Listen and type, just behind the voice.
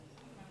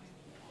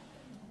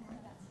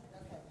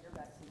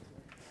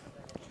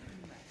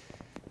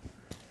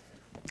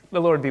The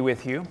Lord be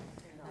with you.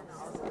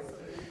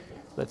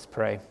 Let's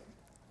pray.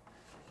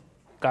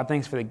 God,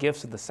 thanks for the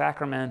gifts of the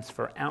sacraments,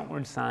 for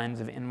outward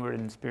signs of inward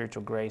and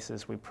spiritual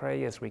graces. We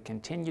pray as we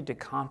continue to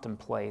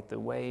contemplate the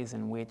ways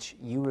in which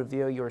you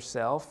reveal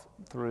yourself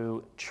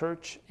through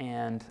church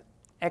and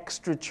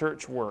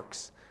extra-church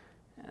works,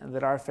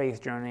 that our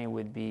faith journey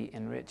would be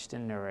enriched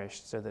and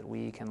nourished so that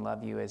we can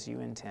love you as you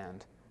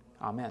intend.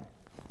 Amen.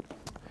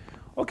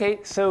 Okay,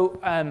 so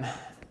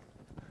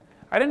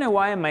I don't know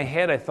why in my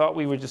head I thought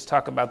we would just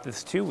talk about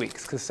this 2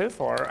 weeks, because so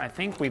far I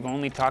think we've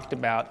only talked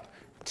about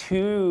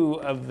 2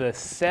 of the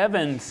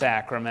 7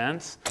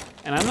 sacraments,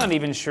 and I'm not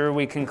even sure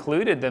we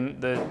concluded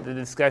the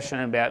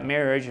discussion about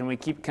marriage, and we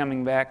keep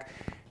coming back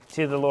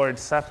to the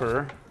Lord's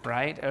Supper,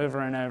 right, over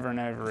and over and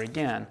over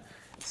again.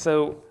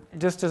 So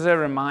just as a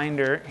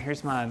reminder,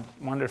 here's my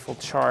wonderful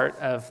chart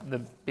of the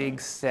big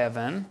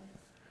 7.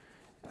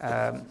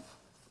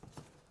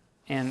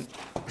 And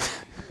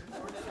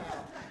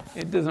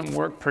it doesn't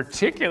work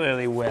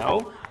particularly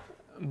well,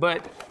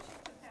 but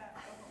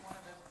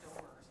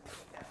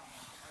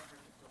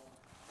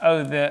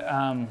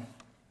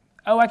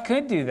I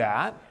could do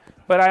that,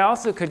 but I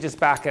also could just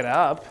back it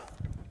up.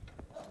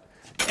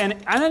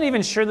 And I'm not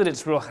even sure that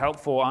it's real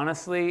helpful,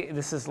 honestly.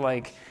 This is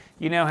like,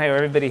 you know how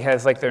everybody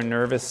has like their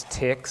nervous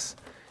tics?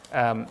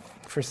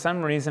 For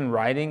some reason,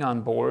 writing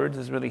on boards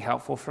is really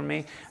helpful for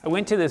me. I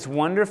went to this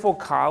wonderful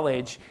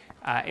college.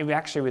 It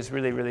actually was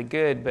really, really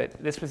good, but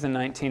this was in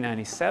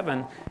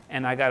 1997,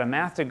 and I got a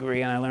math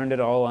degree, and I learned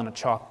it all on a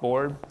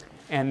chalkboard,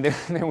 and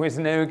there was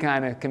no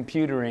kind of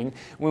computering.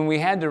 When we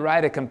had to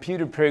write a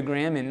computer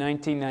program in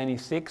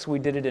 1996, we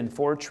did it in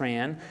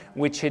Fortran,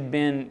 which had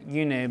been,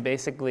 you know,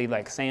 basically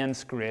like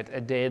Sanskrit,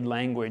 a dead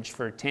language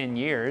for 10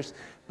 years,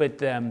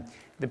 but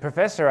the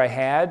professor I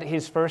had,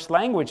 his first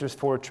language was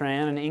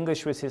Fortran, and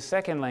English was his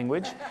second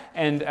language,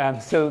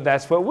 and so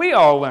that's what we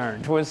all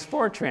learned, was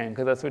Fortran,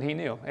 because that's what he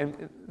knew.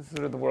 And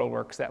sort of the world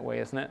works that way,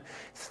 isn't it?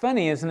 It's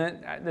funny, isn't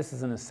it? This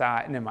is an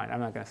aside. Never mind, I'm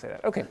not going to say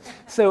that. Okay,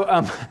 so,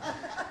 all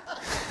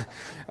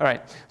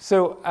right.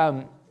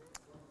 So,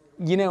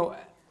 you know,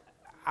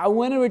 I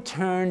want to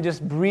return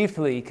just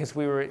briefly, because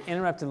we were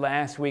interrupted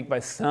last week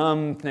by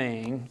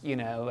something, you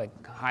know,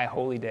 like High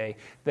Holy Day,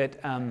 that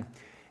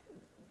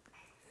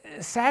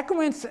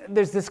sacraments,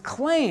 there's this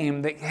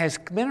claim that has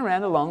been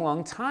around a long,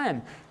 long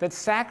time, that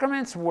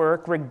sacraments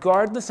work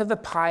regardless of the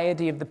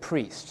piety of the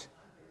priest.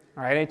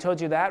 All right, I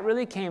told you that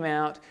really came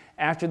out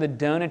after the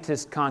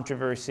Donatist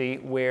controversy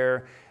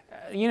where,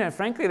 you know,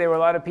 frankly, there were a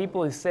lot of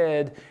people who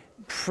said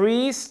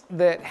priests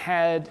that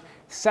had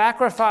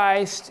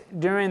sacrificed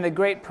during the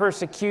Great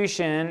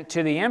Persecution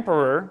to the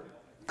emperor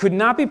could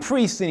not be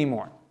priests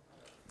anymore.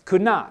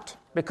 Could not.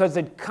 Because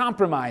they'd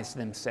compromised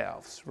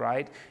themselves,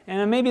 right?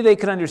 And maybe they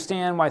could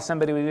understand why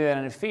somebody would do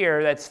that in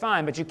fear, that's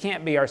fine, but you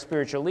can't be our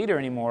spiritual leader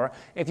anymore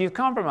if you've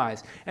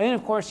compromised. And then,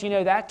 of course, you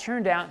know, that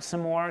turned out some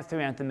more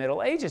throughout the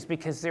Middle Ages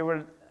because there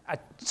were a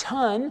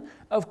ton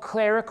of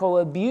clerical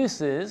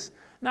abuses,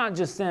 not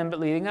just them, but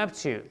leading up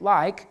to.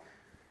 Like,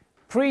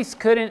 priests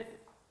couldn't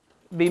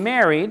be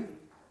married,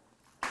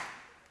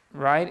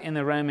 right, in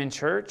the Roman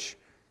Church.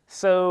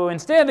 So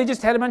instead, they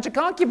just had a bunch of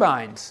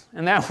concubines,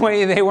 and that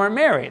way they weren't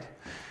married.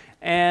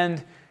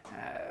 And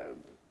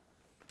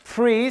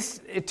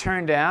priests, it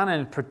turned out,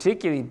 and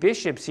particularly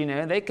bishops, you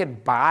know, they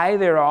could buy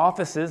their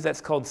offices.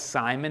 That's called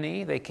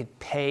simony. They could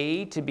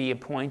pay to be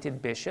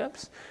appointed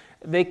bishops.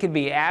 They could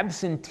be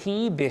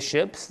absentee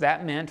bishops.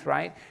 That meant,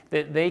 right,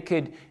 that they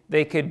could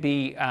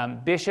be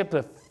bishop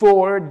of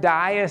 4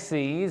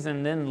 dioceses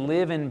and then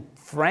live in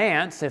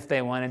France if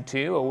they wanted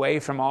to, away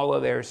from all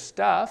of their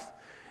stuff.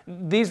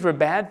 These were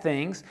bad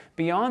things.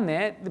 Beyond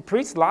that, the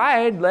priests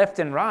lied left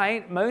and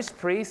right. Most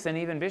priests and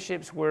even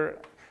bishops were,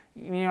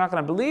 you're not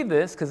going to believe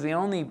this, because the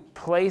only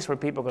place where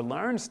people could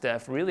learn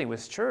stuff really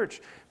was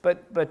church.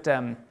 But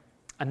a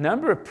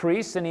number of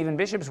priests and even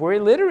bishops were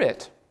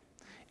illiterate,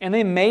 and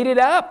they made it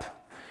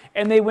up.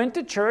 And they went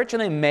to church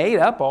and they made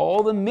up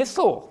all the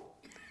missal.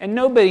 And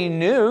nobody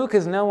knew,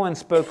 because no one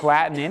spoke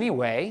Latin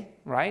anyway,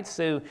 right?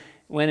 So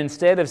when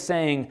instead of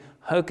saying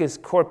hocus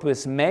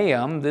corpus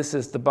meum, this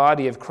is the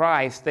body of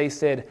Christ, they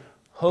said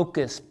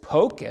hocus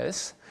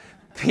pocus.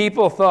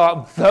 People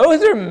thought,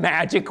 those are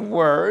magic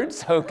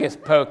words, hocus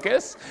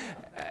pocus.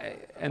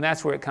 And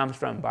that's where it comes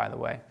from, by the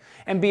way.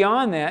 And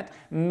beyond that,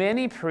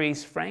 many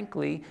priests,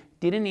 frankly,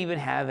 didn't even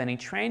have any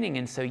training.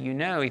 And so, you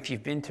know, if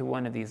you've been to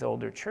one of these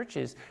older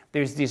churches,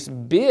 there's this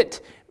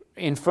bit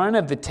in front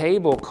of the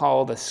table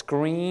called a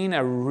screen,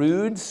 a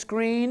rood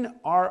screen,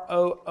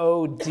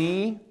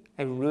 R-O-O-D,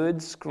 a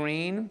rood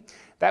screen.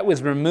 That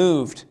was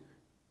removed,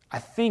 I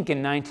think, in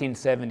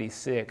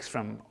 1976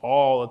 from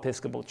all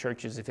Episcopal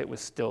churches if it was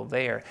still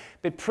there.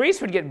 But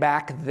priests would get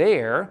back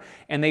there,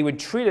 and they would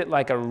treat it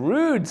like a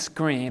rood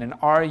screen, an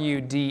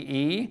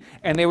R-U-D-E,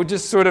 and they would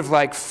just sort of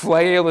like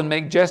flail and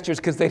make gestures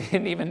because they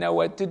didn't even know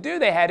what to do.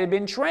 They hadn't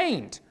been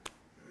trained.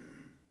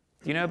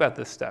 You know about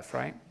this stuff,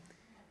 right?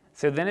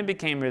 So then it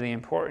became really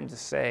important to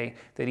say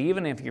that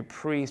even if your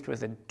priest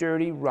was a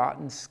dirty,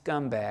 rotten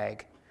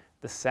scumbag,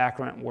 the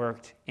sacrament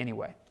worked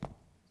anyway.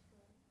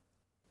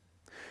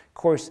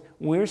 course,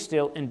 we're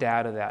still in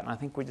doubt of that, and I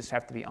think we just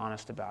have to be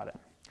honest about it.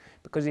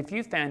 Because if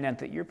you found out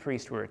that your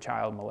priest were a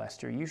child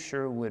molester, you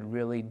sure would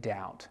really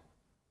doubt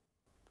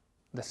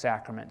the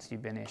sacraments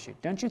you've been issued.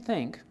 Don't you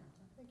think?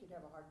 I think you'd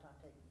have a hard time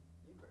taking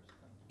Eucharist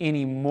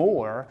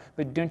Anymore,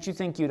 but don't you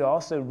think you'd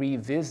also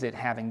revisit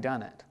having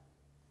done it?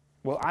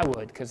 Well, I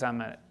would, because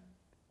I'm a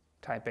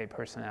type A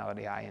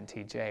personality,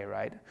 INTJ,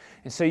 right?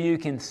 And so you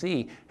can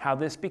see how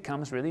this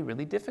becomes really,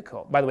 really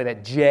difficult. By the way,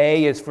 that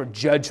J is for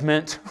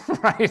judgment,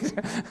 right?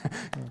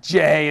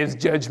 J is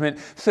judgment.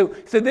 So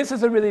this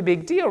is a really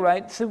big deal,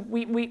 right? So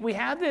we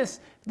have this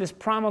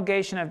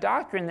promulgation of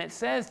doctrine that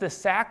says the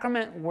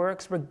sacrament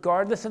works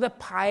regardless of the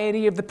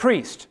piety of the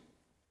priest.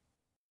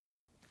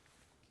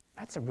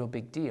 That's a real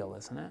big deal,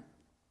 isn't it?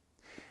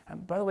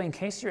 By the way, in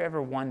case you're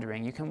ever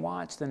wondering, you can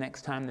watch the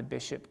next time the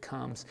bishop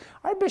comes.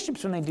 Our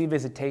bishops, when they do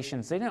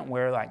visitations, they don't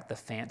wear like the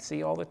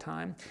fancy all the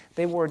time.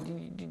 They wore,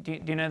 do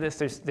you know this?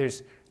 There's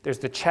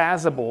the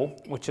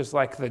chasuble, which is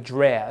like the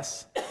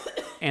dress,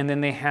 and then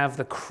they have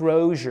the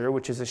crozier,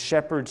 which is a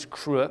shepherd's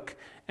crook,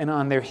 and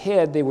on their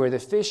head they wear the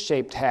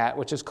fish-shaped hat,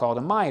 which is called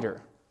a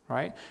mitre,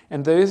 right?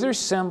 And those are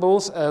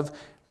symbols of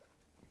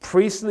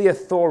priestly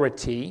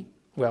authority,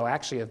 well,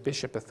 actually of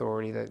bishop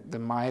authority, the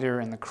mitre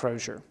and the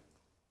crozier.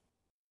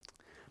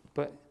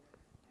 But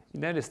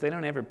notice they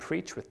don't ever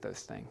preach with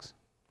those things.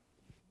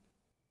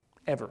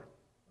 Ever.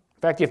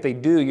 In fact, if they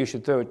do, you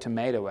should throw a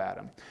tomato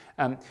at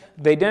them.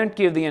 They don't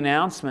give the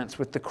announcements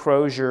with the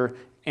crozier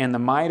and the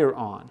mitre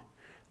on.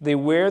 They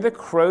wear the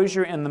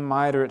crozier and the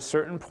mitre at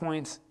certain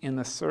points in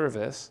the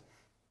service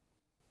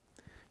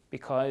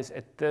because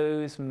at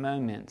those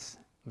moments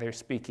they're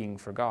speaking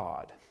for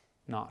God,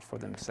 not for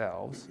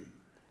themselves.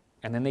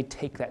 And then they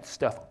take that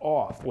stuff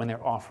off when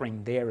they're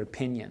offering their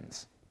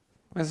opinions.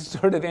 It's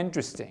sort of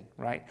interesting,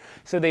 right?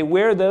 So they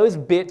wear those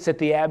bits at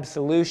the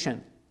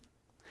absolution.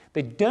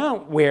 They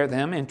don't wear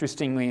them,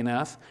 interestingly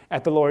enough,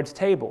 at the Lord's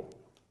table.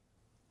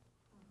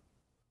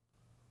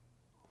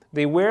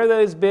 They wear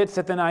those bits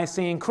at the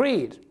Nicene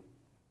Creed.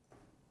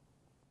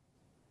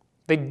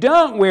 They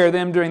don't wear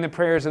them during the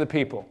prayers of the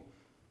people.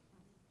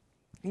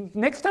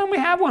 Next time we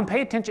have one,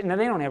 pay attention. No,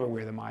 they don't ever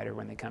wear the mitre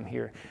when they come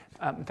here.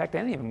 In fact, they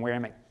don't even wear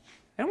them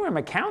They don't wear them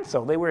at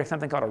council. They wear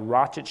something called a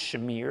rochet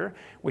shamir,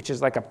 which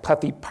is like a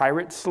puffy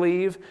pirate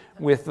sleeve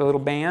with the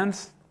little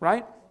bands,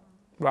 right?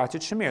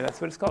 Rochet shamir,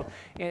 that's what it's called.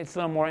 It's a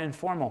little more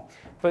informal.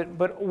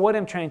 But what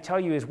I'm trying to tell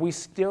you is we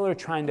still are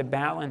trying to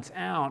balance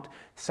out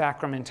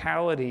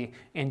sacramentality,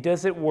 and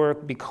does it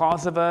work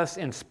because of us,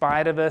 in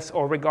spite of us,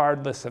 or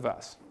regardless of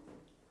us?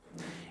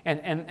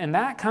 And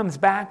that comes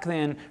back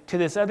then to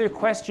this other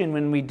question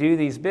when we do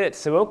these bits.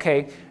 So,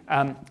 okay,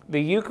 the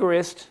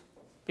Eucharist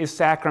is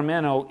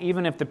sacramental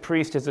even if the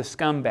priest is a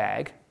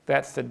scumbag.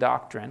 That's the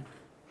doctrine.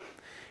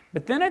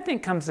 But then I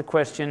think comes the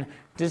question,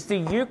 does the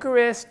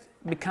Eucharist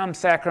become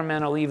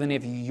sacramental even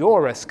if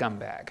you're a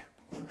scumbag?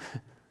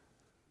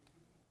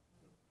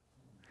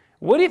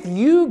 What if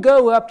you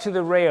go up to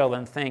the rail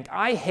and think,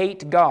 I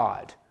hate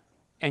God,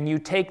 and you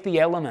take the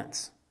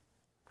elements?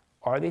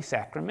 Are they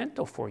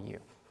sacramental for you?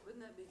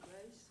 Wouldn't that be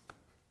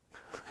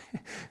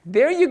grace?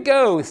 There you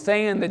go,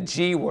 saying the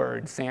G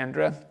word,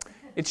 Sandra.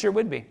 It sure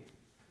would be.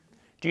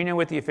 Do you know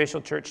what the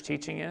official church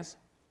teaching is?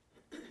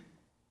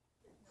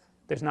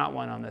 There's not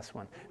one on this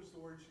one. What was the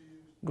word she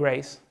used?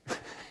 Grace,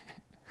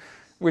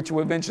 which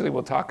eventually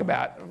we'll talk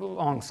about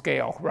on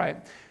scale, right?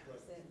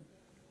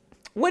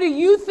 What do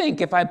you think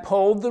if I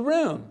polled the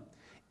room?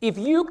 If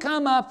you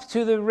come up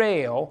to the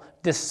rail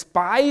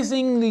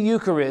despising the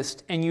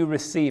Eucharist and you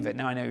receive it.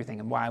 Now I know you're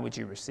thinking, why would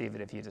you receive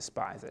it if you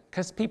despise it?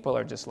 Because people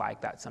are just like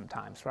that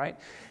sometimes, right?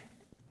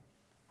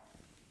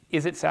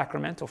 Is it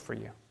sacramental for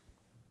you?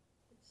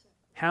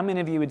 How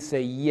many of you would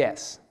say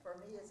yes? For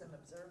me as an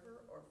observer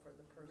or for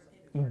the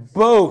person?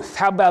 Both.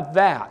 How about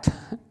that?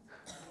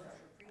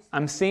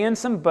 I'm seeing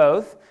some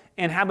both.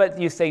 And how about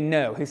you say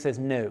no? Who says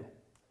no?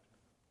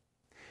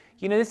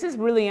 You know, this is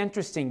really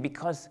interesting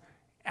because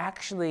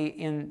actually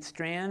in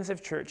strands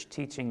of church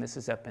teaching, this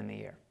is up in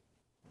the air.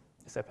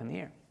 It's up in the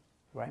air,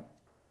 right?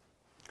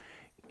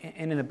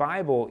 And in the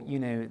Bible, you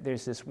know,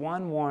 there's this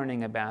one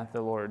warning about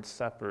the Lord's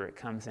Supper. It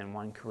comes in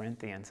 1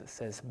 Corinthians. It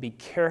says, be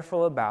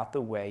careful about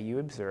the way you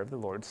observe the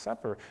Lord's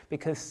Supper,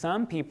 because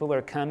some people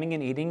are coming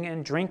and eating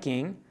and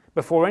drinking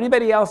before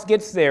anybody else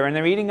gets there, and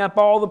they're eating up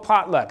all the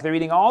potluck. They're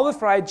eating all the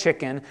fried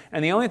chicken,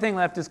 and the only thing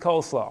left is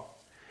coleslaw.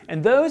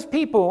 And those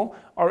people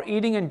are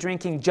eating and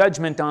drinking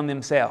judgment on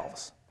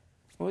themselves.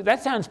 Well,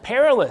 that sounds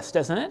perilous,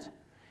 doesn't it?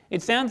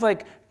 It sounds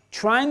like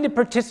trying to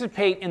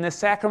participate in the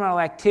sacramental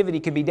activity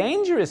could be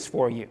dangerous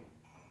for you.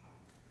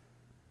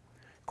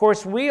 Of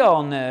course, we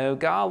all know,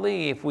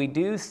 golly, if we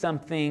do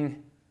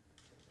something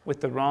with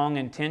the wrong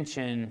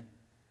intention,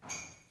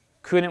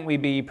 couldn't we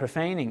be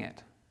profaning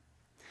it?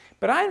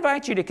 But I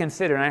invite you to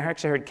consider, and I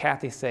actually heard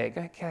Kathy say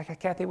it.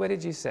 Kathy, what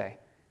did you say?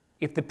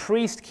 If the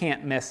priest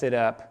can't mess it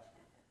up,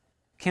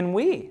 can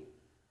we?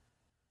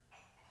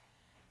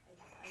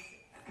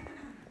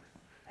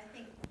 I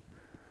think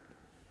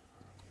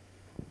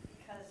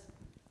because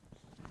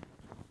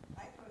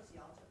I approach the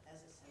altar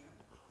as a sinner,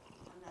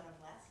 I'm not a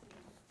blasphemer,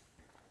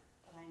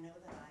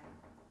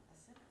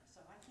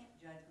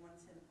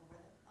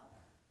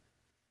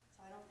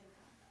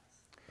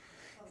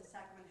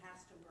 sacrament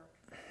has to work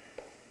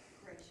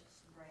gracious,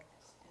 grace,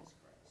 His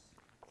grace.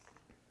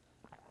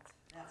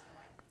 That's what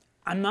I think.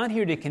 I'm not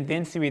here to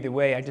convince you either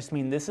way. I just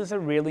mean this is a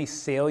really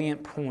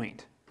salient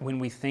point when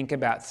we think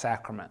about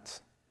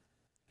sacraments.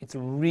 It's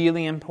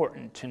really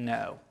important to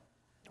know,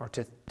 or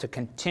to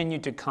continue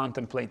to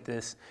contemplate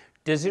this.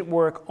 Does it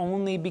work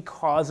only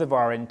because of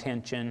our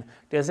intention?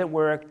 Does it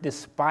work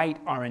despite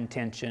our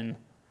intention?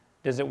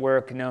 Does it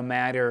work no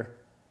matter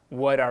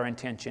what our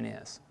intention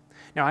is?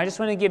 Now, I just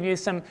want to give you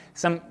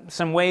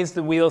some ways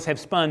the wheels have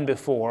spun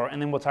before,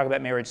 and then we'll talk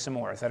about marriage some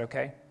more. Is that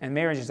okay? And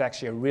marriage is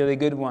actually a really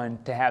good one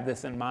to have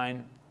this in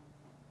mind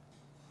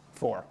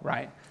for,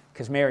 right?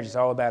 Because marriage is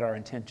all about our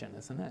intention,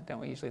 isn't it? Don't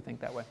we usually think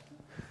that way?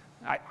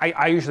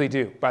 I usually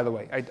do, by the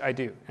way. I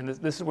do. And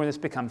this is where this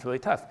becomes really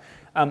tough.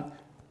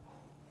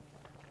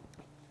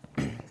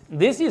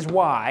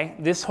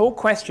 This whole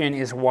question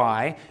is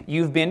why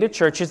you've been to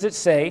churches that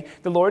say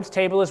the Lord's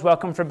table is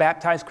welcome for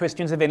baptized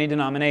Christians of any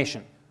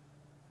denomination.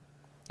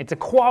 It's a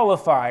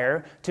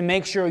qualifier to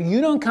make sure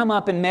you don't come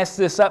up and mess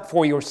this up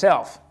for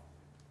yourself.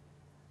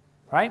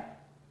 Right?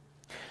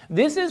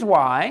 This is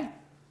why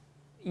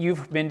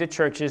you've been to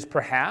churches,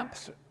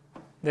 perhaps,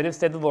 that have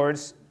said the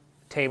Lord's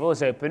table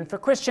is open for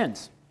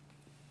Christians.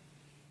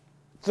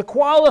 It's a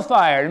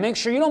qualifier to make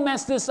sure you don't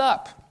mess this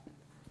up.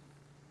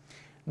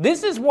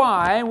 This is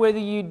why, whether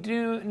you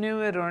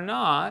knew it or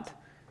not,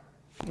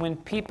 when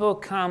people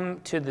come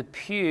to the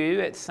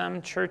pew at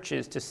some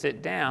churches to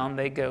sit down,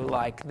 they go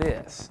like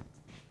this.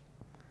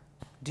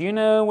 Do you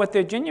know what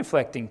they're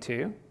genuflecting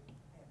to?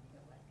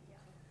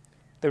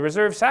 The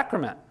reserved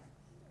sacrament,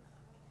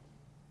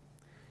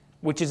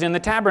 which is in the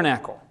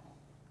tabernacle.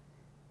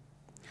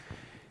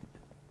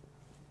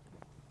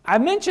 I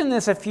mentioned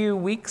this a few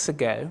weeks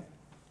ago,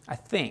 I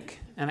think,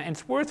 and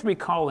it's worth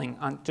recalling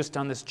just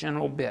on this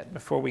general bit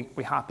before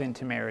we hop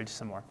into marriage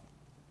some more.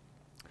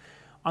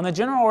 On the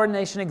general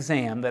ordination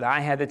exam that I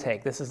had to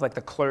take, this is like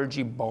the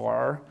clergy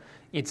bar.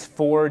 It's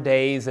 4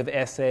 days of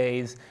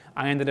essays.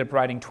 I ended up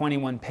writing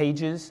 21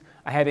 pages.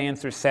 I had to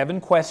answer 7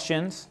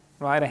 questions,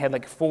 right? I had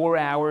like 4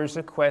 hours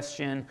a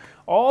question.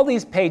 All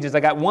these pages,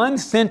 I got 1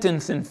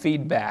 sentence in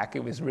feedback.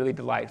 It was really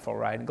delightful,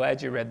 right? I'm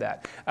glad you read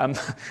that.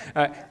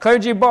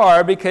 Clergy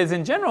bar, because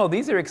in general,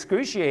 these are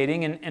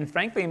excruciating, and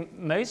frankly,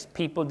 most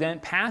people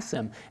didn't pass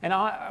them. And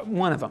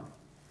one of them,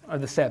 or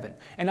the 7.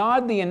 And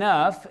oddly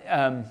enough,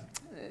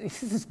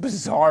 this is this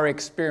bizarre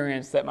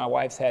experience that my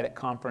wife's had at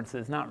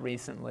conferences, not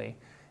recently.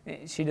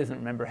 She doesn't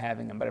remember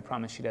having them, but I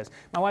promise she does.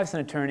 My wife's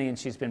an attorney, and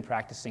she's been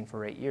practicing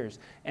for 8 years.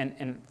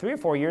 And 3 or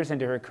 4 years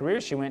into her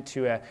career, she went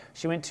to a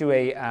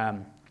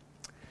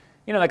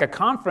like a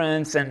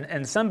conference,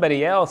 and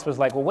somebody else was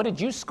like, well, what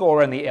did you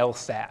score on the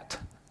LSAT?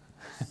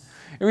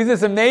 It was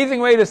this amazing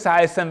way to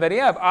size somebody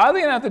up.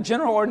 Oddly enough, the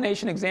general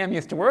ordination exam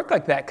used to work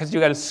like that because you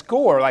got to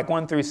score like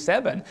 1 through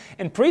 7,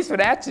 and priests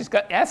would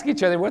ask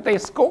each other what they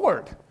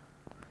scored.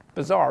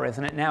 Bizarre,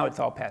 isn't it? Now it's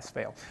all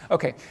pass-fail.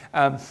 Okay,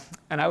 and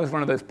I was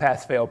one of those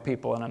pass-fail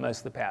people, and I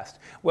mostly passed.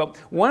 Well,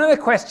 one of the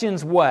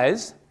questions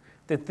was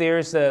that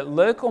there's a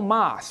local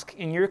mosque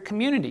in your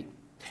community,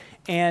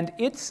 and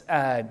it's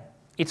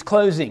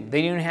closing.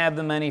 They don't have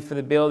the money for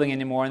the building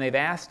anymore, and they've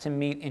asked to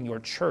meet in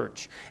your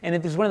church. And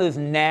it was one of those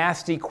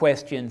nasty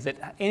questions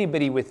that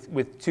anybody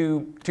with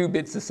two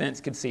bits of sense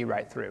could see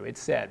right through. It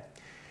said,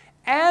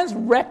 as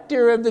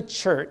rector of the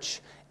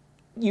church,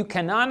 you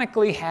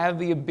canonically have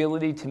the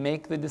ability to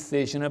make the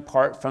decision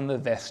apart from the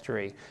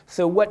vestry.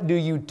 So what do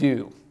you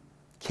do?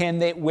 Can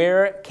they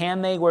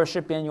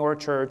worship in your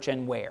church,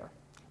 and where?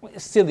 Well, a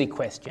silly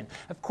question.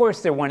 Of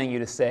course they're wanting you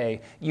to say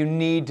you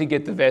need to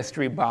get the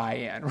vestry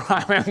buy-in,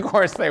 right? Of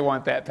course they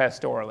want that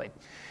pastorally.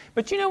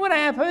 But you know when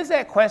I posed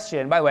that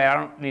question, by the way, I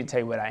don't need to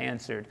tell you what I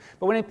answered,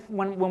 but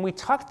when we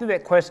talked through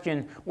that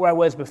question where I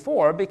was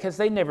before, because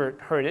they never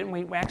heard it, and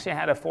we actually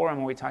had a forum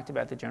where we talked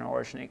about the general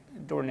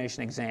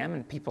ordination exam,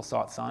 and people's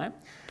thoughts on it,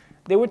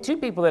 there were 2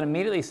 people that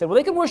immediately said, well,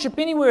 they can worship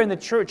anywhere in the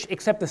church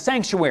except the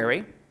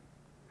sanctuary,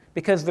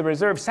 because the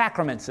reserved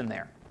sacrament's in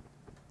there.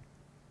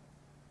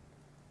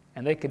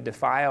 And they could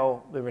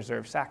defile the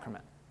reserved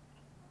sacrament.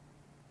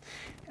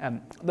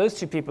 Those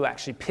 2 people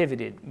actually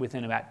pivoted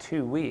within about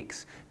 2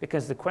 weeks,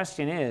 because the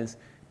question is,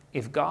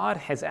 if God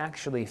has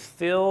actually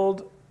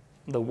filled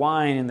the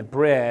wine and the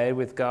bread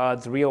with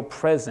God's real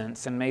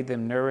presence and made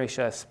them nourish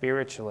us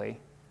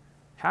spiritually,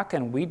 how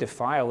can we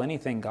defile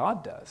anything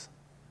God does?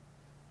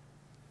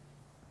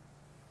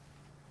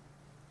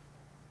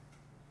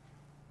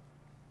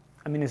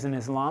 I mean, is an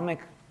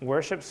Islamic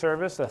worship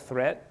service a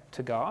threat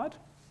to God?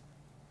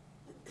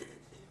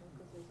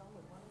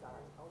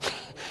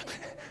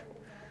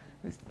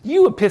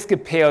 You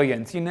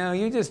Episcopalians,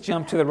 you just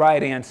jump to the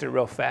right answer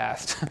real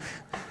fast.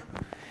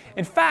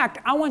 In fact,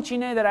 I want you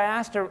to know that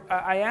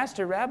I asked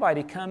a rabbi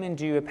to come and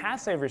do a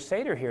Passover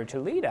Seder here to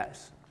lead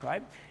us,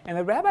 right? And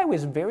the rabbi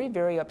was very,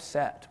 very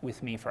upset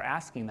with me for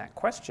asking that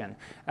question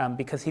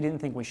because he didn't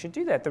think we should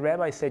do that. The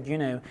rabbi said,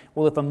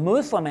 well, if a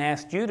Muslim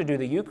asked you to do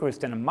the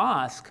Eucharist in a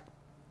mosque,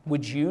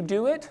 would you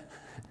do it?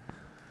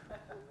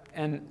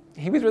 And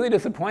he was really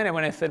disappointed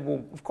when I said,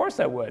 well, of course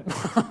I would.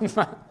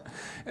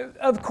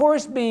 Of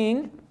course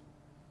being,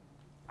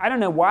 I don't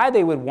know why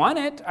they would want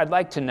it. I'd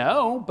like to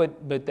know,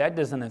 but that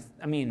doesn't,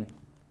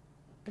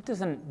 it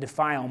doesn't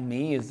defile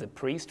me as a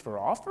priest for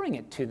offering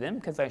it to them,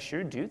 because I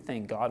sure do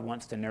think God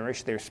wants to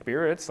nourish their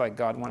spirits like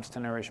God wants to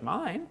nourish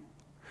mine.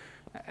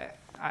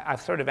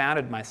 I've sort of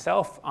outed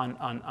myself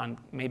on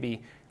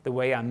maybe the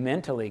way I'm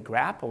mentally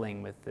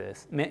grappling with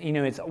this.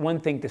 It's one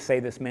thing to say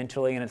this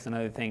mentally, and it's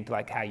another thing to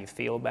like how you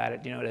feel about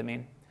it. Do you know what I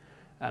mean?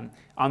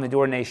 On the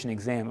ordination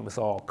exam, it was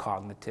all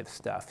cognitive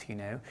stuff,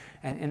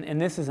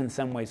 and this is in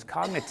some ways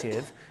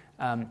cognitive,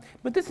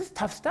 but this is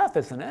tough stuff,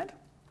 isn't it?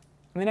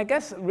 I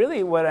guess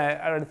really what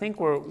I think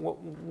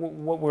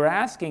what we're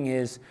asking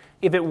is,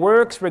 if it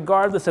works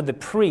regardless of the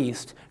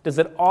priest, does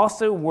it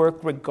also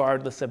work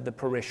regardless of the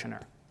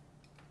parishioner?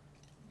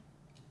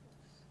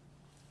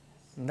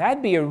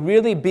 That'd be a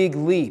really big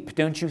leap,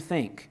 don't you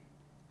think?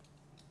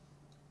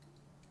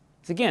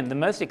 So again, the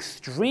most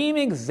extreme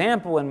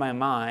example in my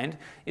mind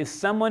is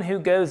someone who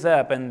goes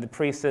up and the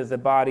priest says the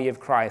body of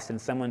Christ, and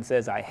someone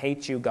says, I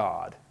hate you,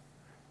 God,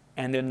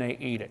 and then they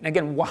eat it. And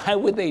again, why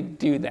would they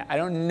do that? I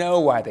don't know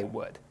why they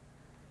would.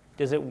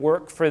 Does it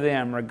work for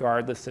them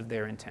regardless of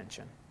their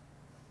intention?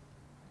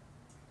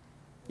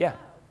 Yeah.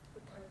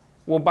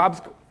 Well, Bob's...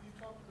 You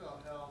talked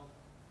about how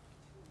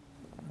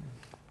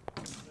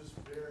this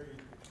varied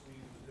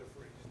between the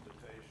differing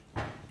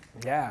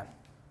invitations. Yeah.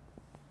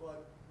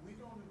 But we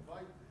don't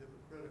invite the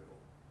hypocritical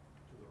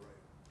to the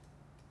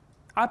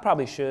rite. I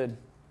probably should.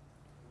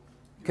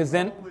 Because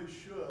You probably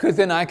should.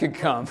 then I could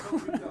come. But we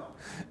don't. We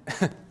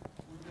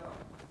don't.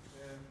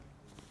 And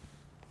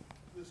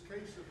this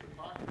case of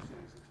hypocrisy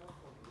is a tough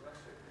one to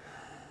wrestle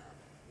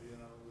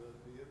with.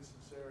 The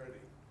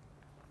insincerity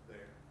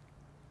there.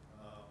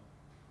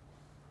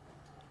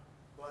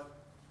 But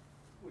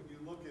when you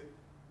look at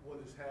what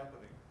is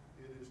happening,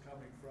 it is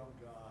coming from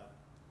God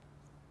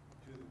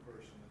to the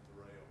person at the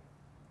rail.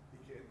 He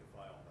can't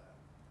defile that.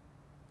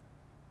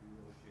 He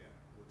really can't.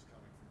 What's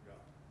coming from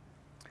God.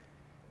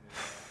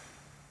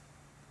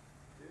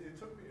 And it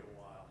took me a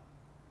while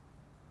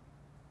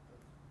to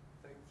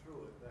think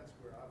through it. That's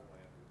where I've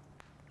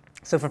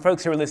landed. So for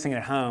folks who are listening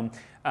at home,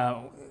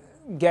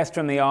 guests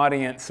from the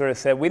audience sort of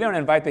said, we don't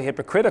invite the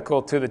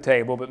hypocritical to the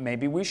table, but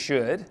maybe we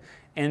should.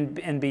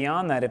 And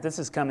beyond that, if this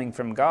is coming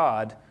from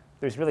God,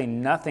 there's really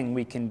nothing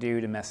we can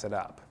do to mess it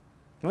up.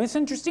 It's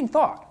an interesting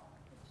thought.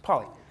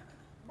 Polly.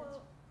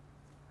 Well,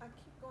 I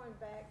keep going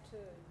back to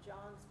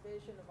John's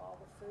vision of all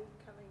the food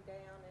coming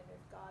down, and if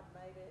God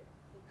made it,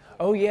 he can't.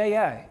 Oh,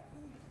 yeah.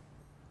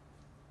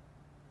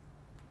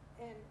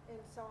 And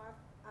so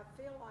I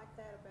feel like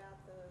that about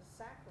the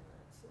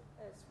sacraments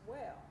as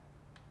well.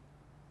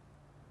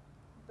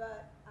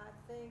 But I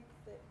think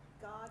that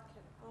God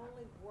can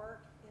only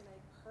work in a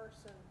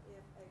person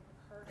if a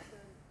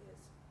person is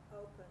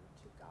open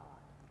to God.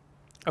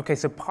 Okay,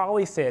 so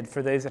Polly said,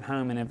 for those at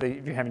home, and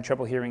if you're having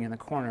trouble hearing in the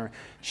corner,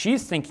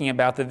 she's thinking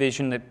about the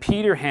vision that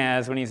Peter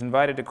has when he's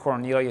invited to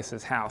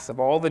Cornelius' house of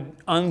all the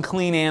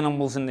unclean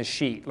animals in the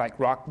sheet, like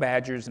rock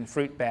badgers and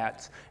fruit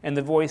bats, and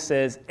the voice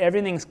says,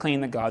 everything's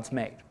clean that God's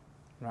made,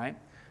 right?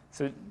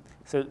 So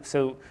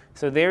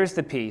there's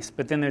the piece,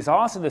 but then there's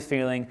also the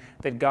feeling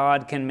that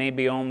God can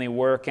maybe only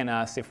work in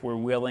us if we're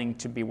willing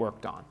to be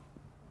worked on,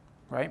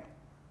 right?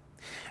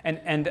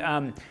 And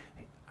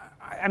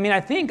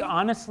I think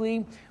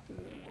honestly,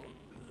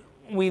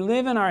 we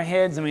live in our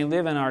heads and we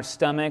live in our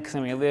stomachs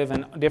and we live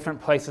in different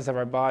places of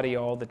our body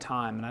all the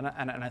time.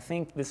 And I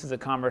think this is a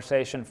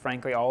conversation,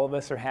 frankly, all of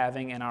us are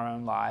having in our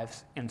own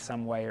lives in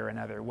some way or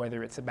another,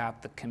 whether it's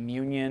about the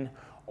communion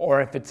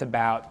or if it's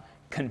about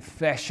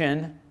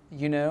confession,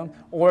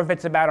 or if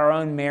it's about our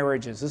own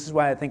marriages. This is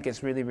why I think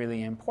it's really,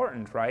 really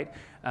important, right?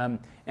 And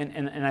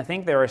I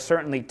think there are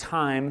certainly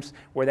times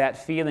where that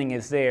feeling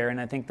is there,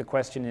 and I think the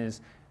question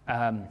is,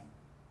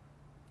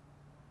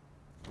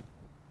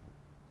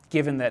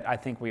 given that I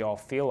think we all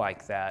feel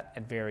like that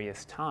at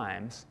various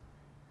times,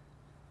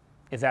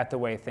 is that the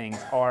way things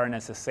are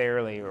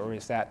necessarily, or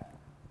is that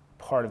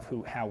part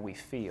of how we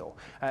feel?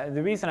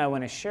 The reason I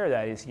want to share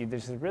that is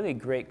there's a really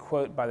great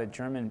quote by the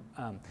German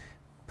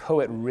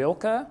poet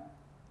Rilke.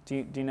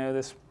 Do you know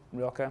this,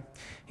 Rilke?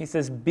 He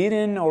says,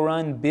 bidden or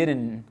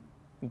unbidden,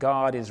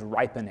 God is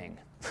ripening.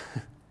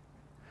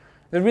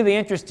 The really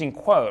interesting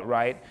quote,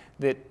 right?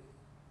 That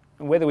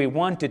whether we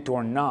want it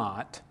or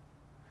not,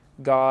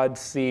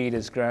 God's seed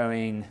is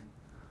growing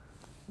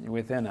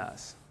within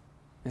us.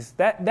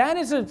 That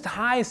is a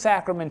high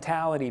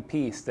sacramentality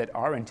piece that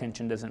our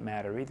intention doesn't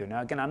matter either.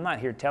 Now, again, I'm not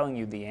here telling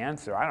you the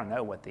answer. I don't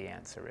know what the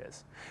answer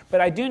is.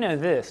 But I do know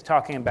this,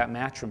 talking about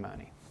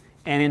matrimony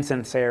and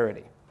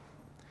insincerity.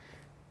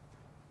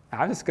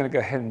 I'm just going to go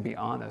ahead and be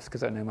honest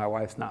because I know my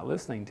wife's not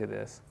listening to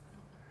this.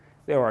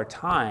 There are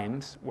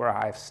times where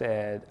I've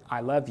said,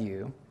 I love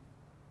you,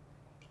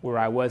 where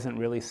I wasn't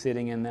really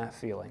sitting in that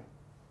feeling.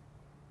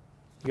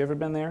 You ever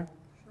been there?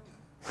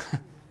 Sure.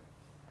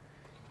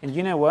 And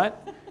you know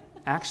what?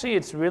 Actually,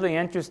 it's really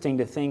interesting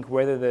to think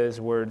whether those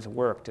words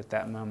worked at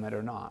that moment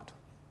or not.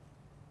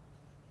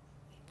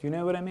 Do you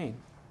know what I mean?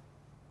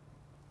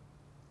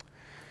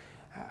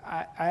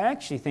 I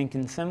actually think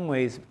in some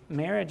ways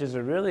marriage is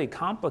a really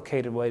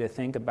complicated way to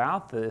think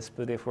about this,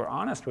 but if we're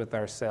honest with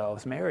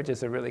ourselves, marriage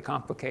is a really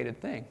complicated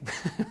thing.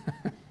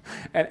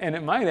 and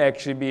it might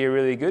actually be a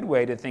really good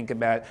way to think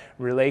about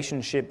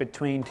relationship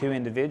between two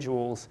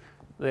individuals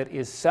that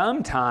is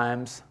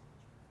sometimes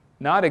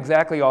not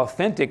exactly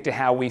authentic to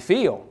how we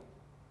feel,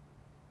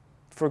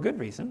 for good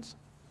reasons,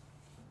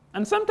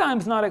 and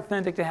sometimes not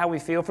authentic to how we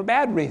feel for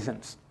bad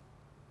reasons.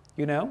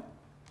 You know?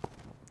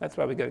 That's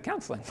why we go to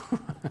counseling.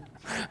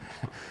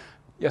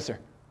 Yes, sir.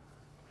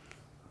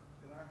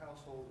 In our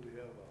household, we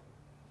have a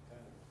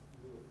kind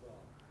of rule of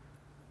thumb.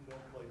 You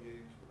don't play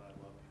games with I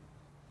love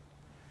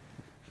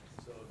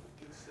you. So if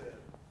it gets said,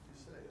 you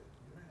say it.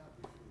 You may not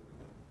be feeling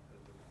it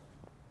at the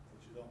moment, but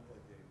you don't play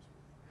games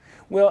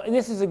with it. Well,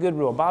 this is a good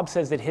rule. Bob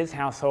says that his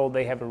household,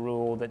 they have a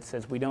rule that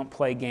says we don't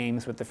play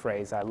games with the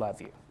phrase, I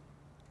love you.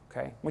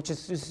 Okay? Which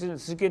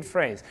is a good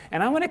phrase.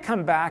 And I want to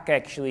come back,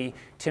 actually,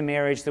 to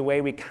marriage the way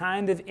we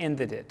kind of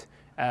ended it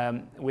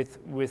with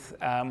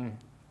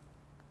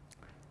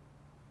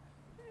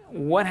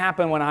what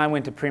happened when I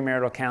went to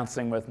premarital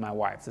counseling with my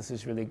wife. This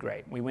is really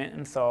great. We went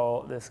and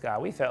saw this guy.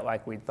 We felt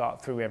like we'd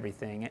thought through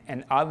everything.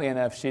 And oddly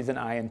enough, she's an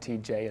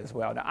INTJ as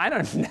well. Now, I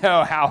don't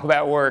know how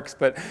that works,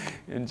 but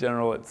in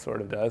general, it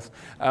sort of does.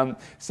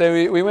 So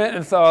we went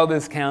and saw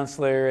this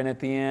counselor, and at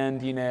the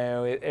end, you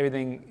know,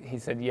 everything, he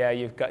said, yeah,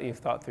 you've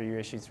thought through your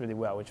issues really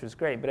well, which was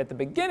great. But at the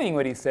beginning,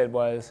 what he said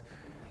was,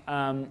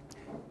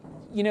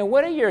 you know,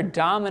 what are your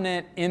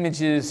dominant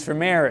images for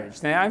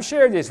marriage? Now, I've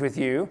shared this with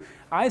you.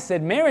 I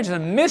said marriage is a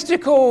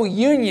mystical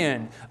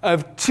union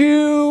of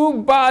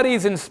two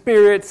bodies and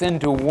spirits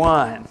into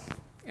one.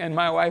 And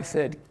my wife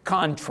said,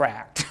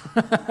 contract.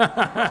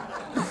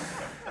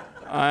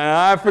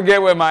 I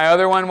forget what my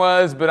other one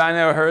was, but I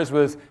know hers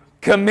was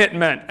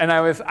commitment. And I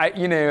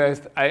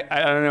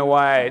don't know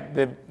why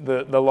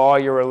the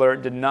lawyer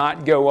alert did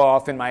not go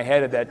off in my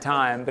head at that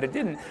time, but it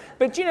didn't.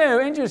 But, you know,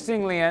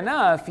 interestingly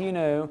enough, you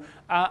know,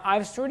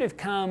 I've sort of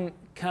come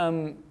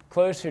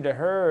closer to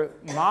her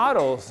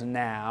models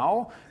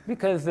now,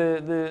 because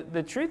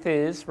the truth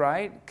is,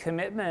 right,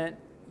 commitment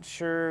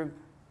sure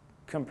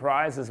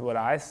comprises what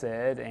I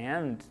said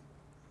and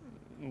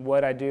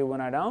what I do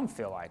when I don't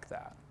feel like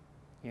that,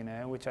 you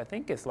know, which I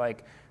think is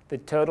like the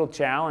total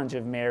challenge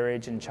of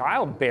marriage and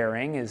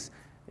childbearing is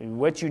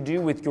what you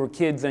do with your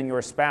kids and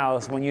your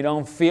spouse when you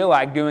don't feel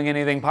like doing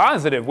anything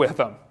positive with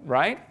them,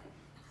 right?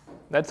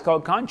 That's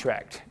called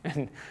contract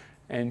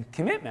and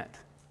commitment,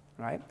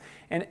 right?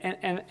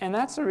 And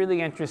that's a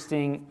really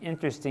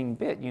interesting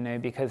bit, you know,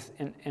 because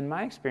in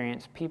my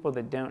experience, people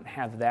that don't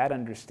have that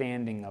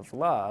understanding of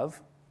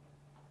love,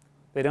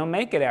 they don't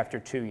make it after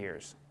 2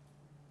 years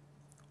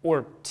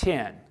or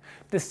 10.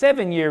 The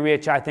 7-year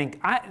itch, I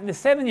think, the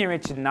 7-year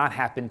itch did not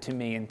happen to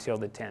me until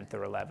the 10th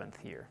or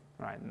 11th year,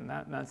 right? And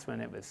that's when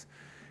it was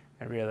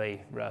a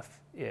really rough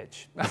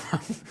itch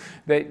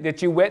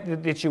that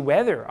you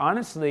weather.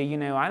 Honestly, you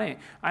know, I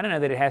don't know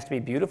that it has to be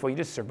beautiful. You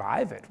just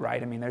survive it,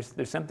 right? I mean,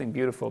 there's something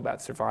beautiful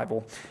about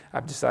survival,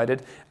 I've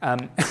decided,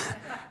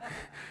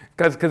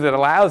 because it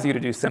allows you to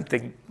do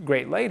something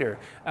great later.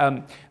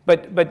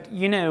 But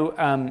you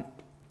know,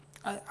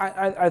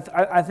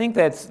 I think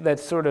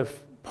that's sort of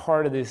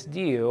part of this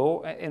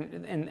deal,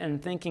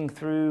 and thinking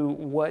through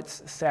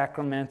what's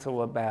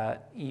sacramental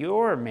about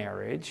your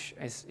marriage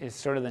is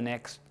sort of the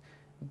next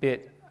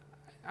bit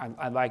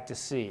I'd like to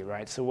see,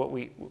 right? So what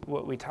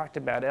we talked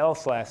about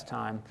else last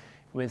time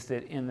was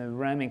that in the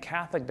Roman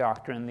Catholic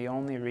doctrine, the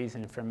only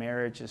reason for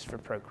marriage is for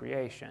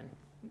procreation.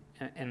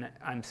 And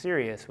I'm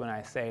serious when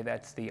I say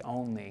that's the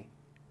only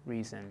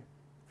reason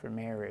for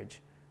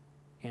marriage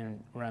in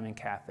Roman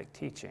Catholic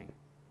teaching.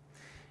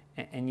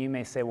 And you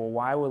may say, well,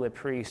 why will a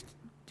priest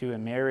do a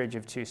marriage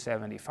of two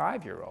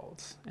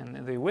 75-year-olds?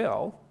 And they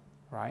will,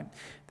 right?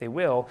 They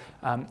will,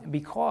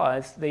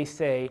 because they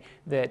say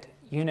that,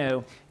 you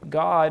know,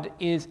 God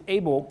is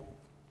able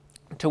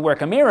to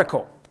work a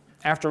miracle.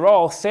 After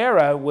all,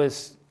 Sarah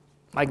was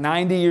like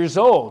 90 years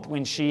old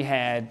when she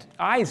had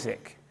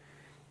Isaac.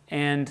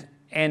 And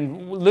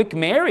look,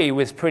 Mary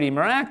was pretty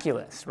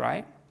miraculous,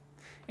 right?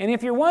 And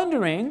if you're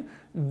wondering,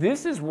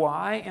 this is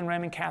why in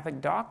Roman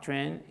Catholic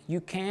doctrine you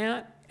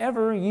can't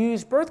ever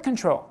use birth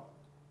control.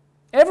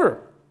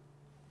 Ever.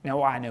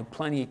 Now, I know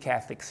plenty of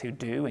Catholics who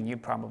do, and you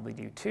probably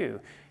do too.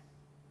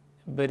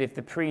 But if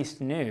the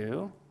priest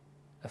knew,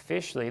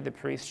 officially, the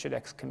priest should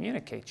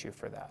excommunicate you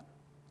for that.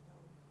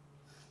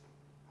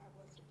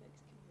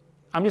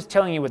 I'm just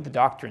telling you what the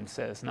doctrine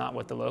says, not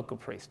what the local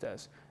priest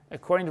does.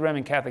 According to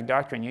Roman Catholic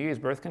doctrine, you use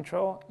birth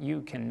control,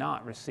 you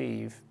cannot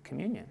receive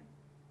communion.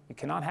 You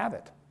cannot have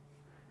it.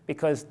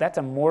 Because that's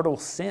a mortal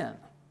sin,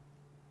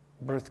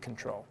 birth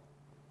control.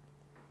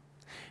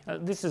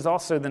 This is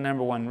also the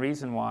number one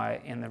reason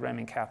why in the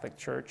Roman Catholic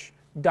Church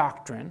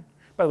doctrine,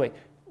 by the way,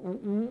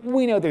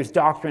 we know there's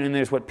doctrine and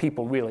there's what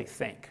people really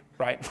think,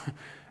 right?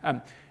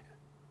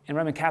 In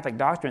Roman Catholic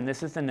doctrine,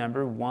 this is the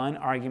number one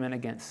argument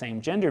against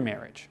same-gender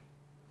marriage,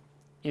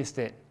 is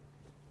that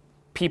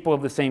people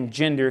of the same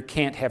gender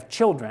can't have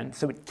children,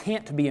 so it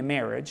can't be a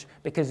marriage,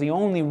 because the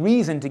only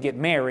reason to get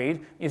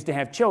married is to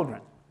have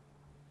children.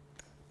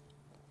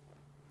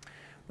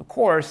 Of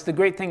course, the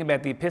great thing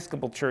about the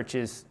Episcopal Church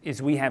is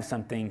we have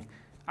something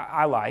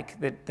I like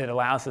that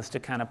allows us to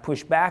kind of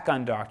push back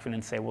on doctrine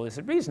and say, well, is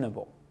it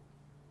reasonable?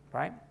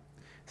 Right?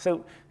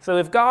 So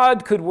if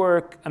God could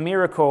work a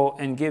miracle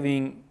in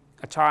giving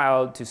a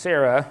child to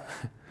Sarah,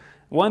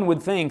 one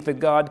would think that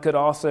God could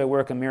also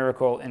work a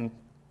miracle in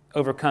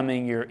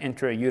overcoming your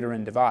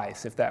intrauterine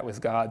device, if that was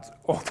God's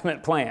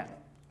ultimate plan,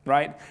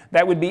 right?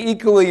 That would be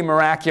equally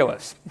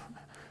miraculous.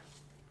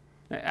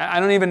 I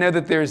don't even know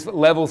that there's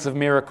levels of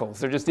miracles.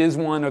 There just is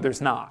one or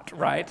there's not,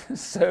 right?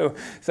 So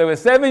a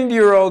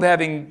 70-year-old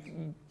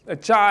having a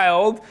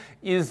child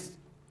is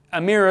a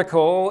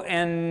miracle,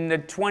 and a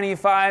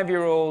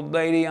 25-year-old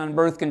lady on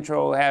birth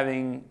control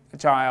having a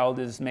child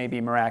is maybe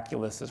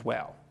miraculous as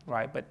well,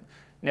 right? But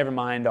never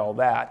mind all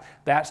that.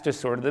 That's just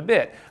sort of the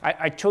bit.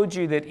 I told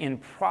you that in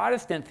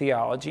Protestant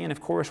theology, and of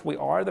course we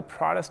are the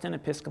Protestant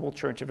Episcopal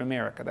Church of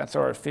America. That's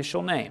our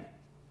official name.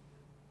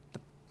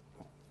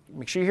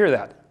 Make sure you hear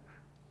that.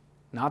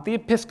 Not the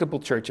Episcopal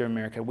Church of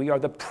America. We are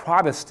the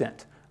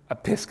Protestant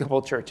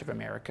Episcopal Church of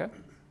America.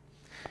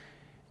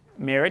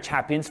 Marriage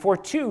happens for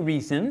two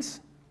reasons.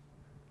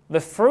 The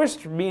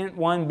first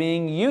one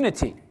being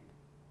unity,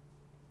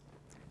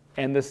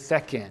 and the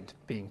second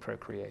being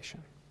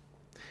procreation.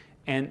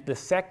 And the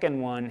second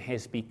one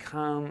has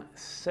become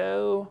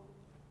so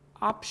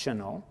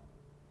optional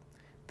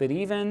that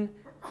even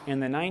in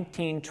the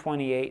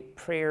 1928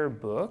 prayer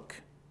book,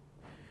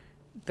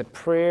 the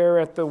prayer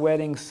at the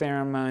wedding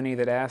ceremony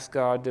that asks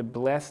God to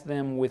bless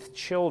them with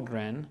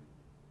children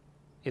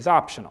is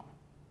optional.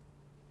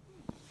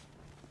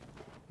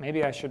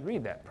 Maybe I should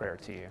read that prayer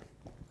to you.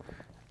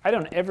 I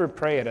don't ever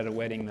pray it at a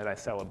wedding that I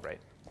celebrate.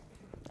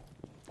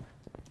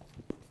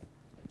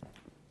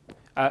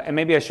 And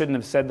maybe I shouldn't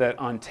have said that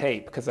on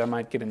tape because I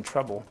might get in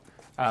trouble.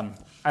 I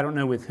don't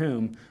know with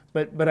whom,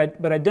 but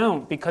I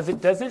don't, because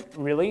it doesn't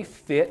really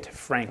fit,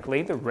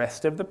 frankly, the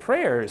rest of the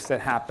prayers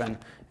that happen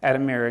at a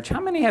marriage. How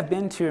many have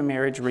been to a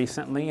marriage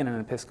recently in an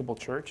Episcopal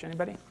church?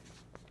 Anybody?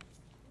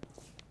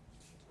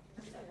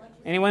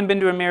 Anyone been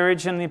to a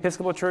marriage in the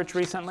Episcopal church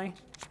recently?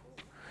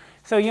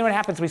 So you know what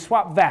happens? We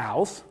swap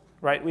vows,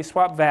 right? We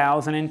swap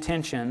vows and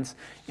intentions,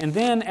 and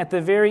then at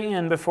the very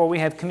end, before we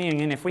have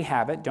communion, if we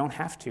have it, don't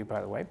have to,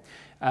 by the way,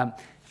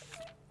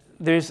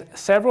 there's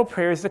several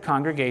prayers the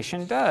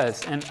congregation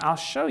does, and I'll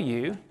show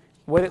you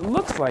what it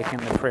looks like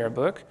in the prayer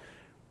book.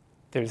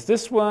 There's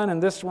this one,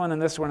 and this one,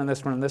 and this one, and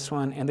this one, and this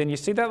one, and then you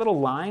see that little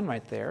line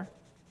right there?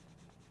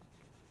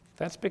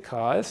 That's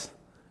because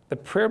the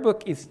prayer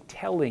book is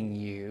telling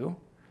you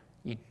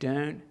you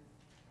don't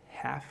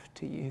have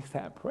to use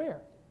that prayer.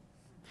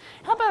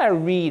 How about I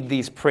read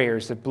these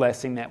prayers of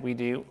blessing that we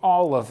do,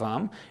 all of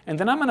them, and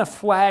then I'm going to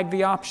flag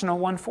the optional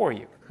one for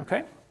you,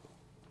 okay?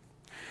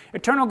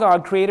 Eternal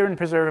God, creator and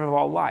preserver of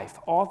all life,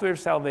 author of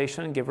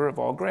salvation and giver of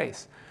all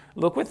grace,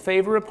 look with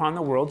favor upon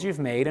the world you've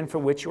made and for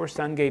which your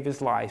Son gave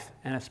his life,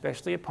 and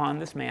especially upon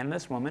this man and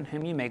this woman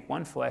whom you make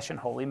one flesh in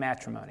holy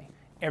matrimony.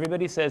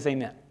 Everybody says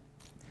amen.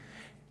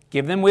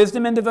 Give them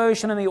wisdom and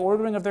devotion in the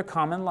ordering of their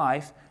common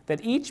life,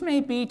 that each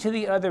may be to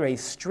the other a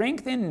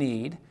strength in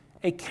need,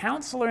 a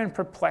counselor in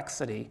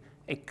perplexity,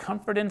 a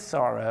comfort in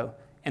sorrow,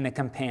 and a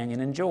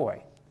companion in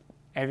joy.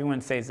 Everyone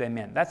says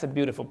amen. That's a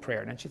beautiful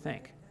prayer, don't you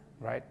think?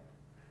 Right?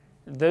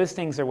 Those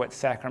things are what's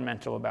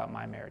sacramental about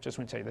my marriage. I just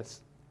want to tell you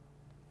this.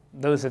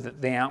 Those are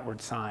the outward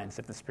signs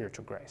of the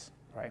spiritual grace,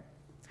 right?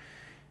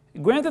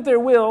 Grant that their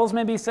wills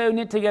may be so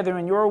knit together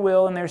in your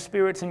will and their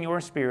spirits in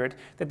your spirit,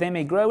 that they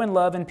may grow in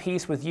love and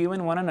peace with you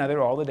and one another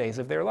all the days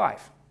of their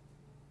life.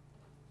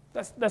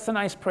 That's a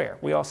nice prayer.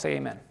 We all say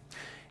amen.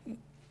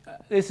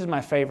 This is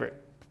my favorite.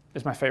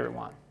 This is my favorite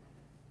one.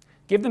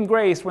 Give them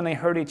grace when they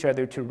hurt each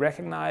other to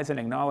recognize and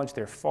acknowledge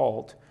their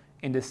fault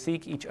and to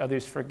seek each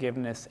other's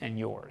forgiveness and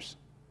yours.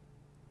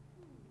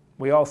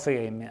 We all say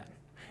amen.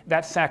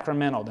 That's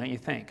sacramental, don't you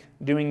think?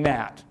 Doing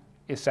that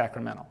is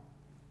sacramental.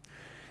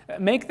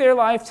 Make their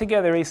life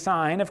together a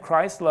sign of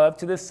Christ's love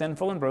to this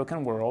sinful and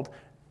broken world,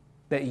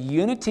 that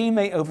unity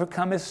may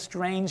overcome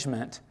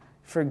estrangement,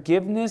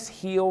 forgiveness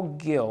heal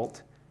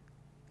guilt,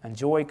 and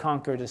joy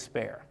conquer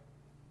despair.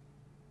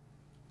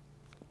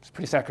 It's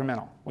pretty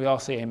sacramental. We all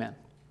say amen.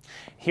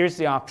 Here's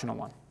the optional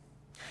one.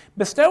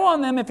 Bestow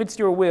on them, if it's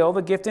your will,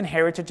 the gift and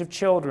heritage of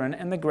children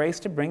and the grace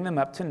to bring them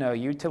up to know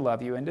you, to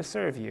love you, and to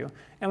serve you.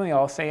 And we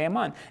all say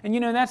amen. And you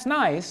know, that's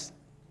nice.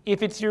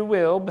 If it's your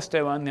will,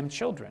 bestow on them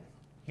children,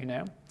 you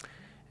know.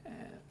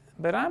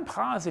 But I'm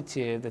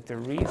positive that the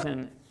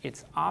reason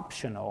it's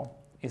optional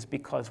is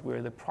because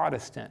we're the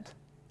Protestant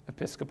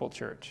Episcopal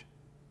Church.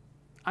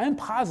 I'm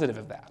positive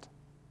of that.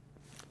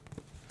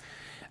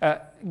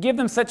 Give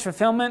them such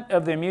fulfillment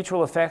of their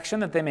mutual affection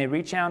that they may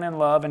reach out in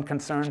love and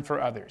concern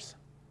for others.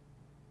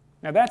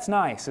 Now that's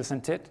nice,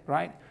 isn't it,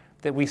 right?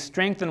 That we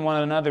strengthen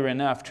one another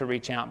enough to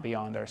reach out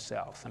beyond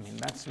ourselves. I mean,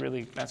 that's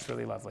really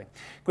lovely.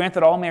 Grant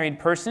that all married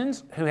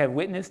persons who have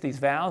witnessed these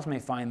vows may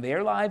find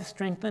their lives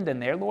strengthened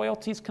and their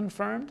loyalties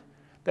confirmed,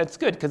 That's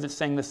good because it's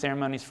saying the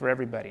ceremony's for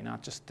everybody,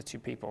 not just the two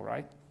people,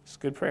 right? It's a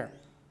good prayer.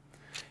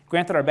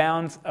 Grant that our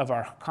bounds of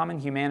our common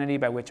humanity,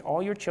 by which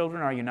all your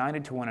children are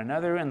united to one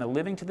another and the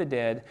living to the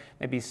dead,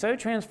 may be so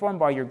transformed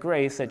by your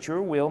grace that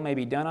your will may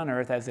be done on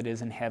earth as it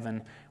is in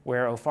heaven,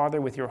 where, O Father,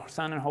 with your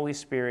Son and Holy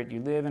Spirit, you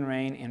live and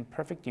reign in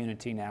perfect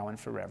unity now and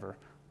forever.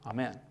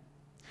 Amen.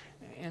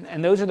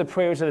 And those are the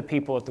prayers of the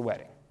people at the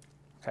wedding.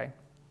 Okay?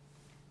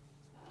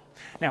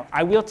 Now,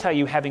 I will tell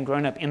you, having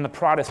grown up in the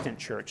Protestant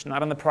church,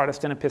 not in the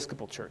Protestant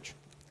Episcopal church,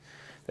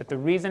 that the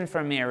reason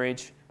for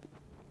marriage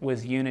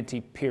was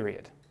unity,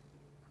 period.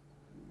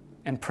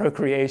 And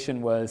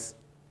procreation was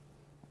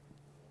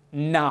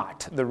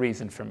not the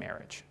reason for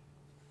marriage.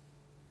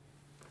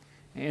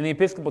 In the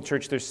Episcopal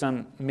church, there's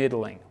some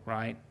middling,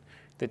 right?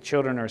 That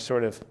children are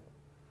sort of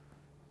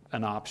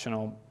an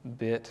optional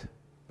bit,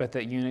 but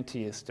that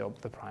unity is still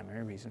the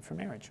primary reason for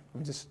marriage.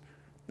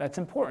 That's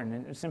important,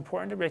 and it's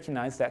important to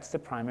recognize that's the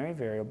primary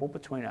variable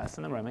between us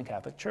and the Roman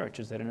Catholic Church,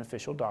 is that an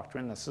official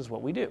doctrine, this is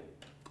what we do,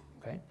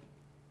 okay?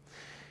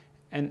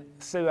 And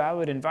so I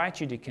would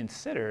invite you to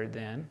consider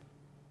then,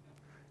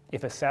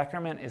 if a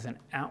sacrament is an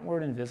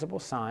outward and visible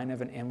sign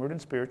of an inward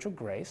and spiritual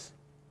grace,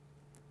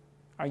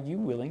 are you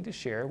willing to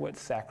share what's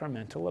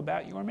sacramental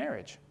about your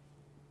marriage?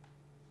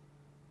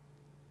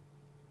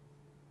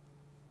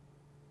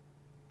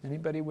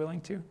 Anybody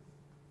willing to? Repeat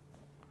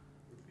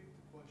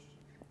the question.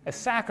 A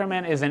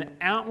sacrament is an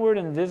outward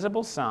and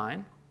visible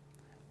sign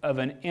of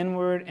an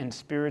inward and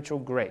spiritual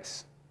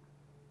grace.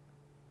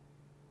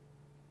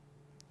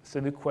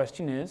 So the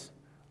question is,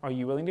 are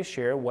you willing to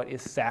share what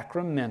is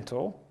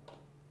sacramental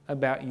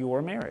about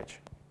your marriage?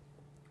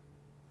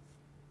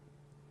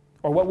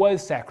 Or what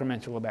was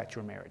sacramental about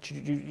your marriage?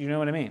 You know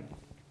what I mean?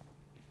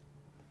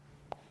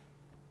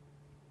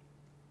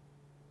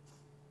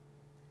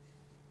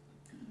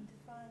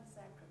 Define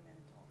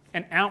sacramental.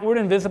 An outward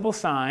and visible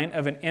sign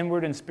of an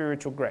inward and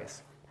spiritual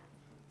grace.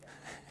 I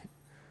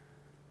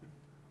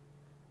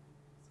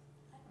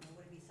don't know,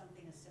 would it be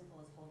something as simple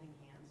as holding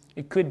hands?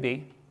 It could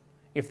be,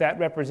 if that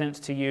represents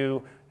to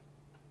you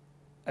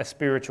a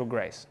spiritual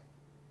grace.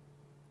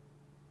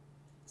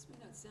 This may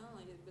not sound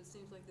like it, but it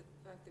seems like the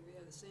fact that we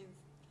have the same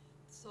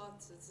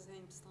thoughts at the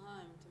same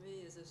time, to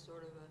me, is a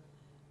sort of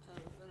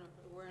an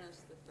awareness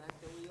of the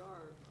fact that we are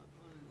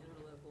on an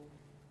inner level.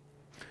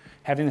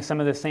 Having some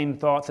of the same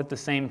thoughts at the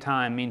same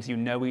time means you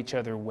know each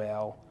other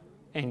well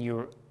and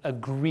you're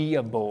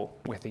agreeable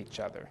with each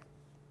other,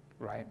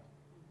 right?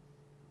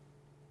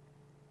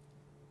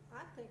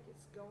 I think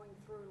it's going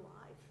through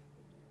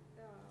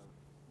life,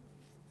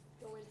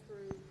 going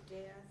through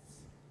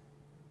deaths,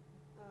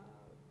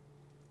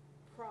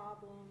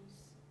 problems,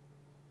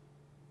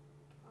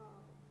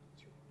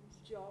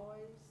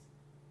 joys,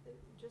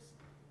 just,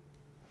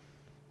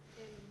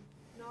 and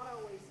not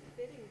always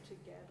fitting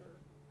together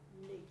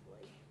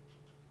neatly,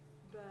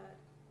 but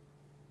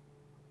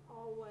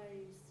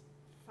always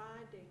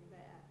finding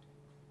that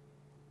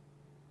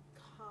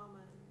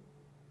common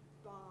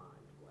bond,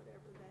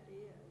 whatever that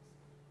is,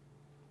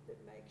 that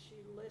makes you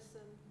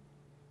listen,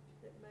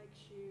 that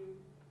makes you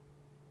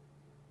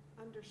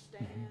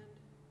understand,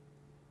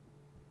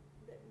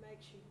 that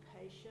makes you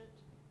patient.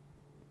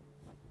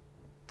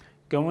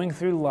 Going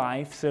through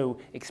life, so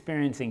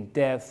experiencing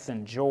deaths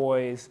and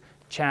joys,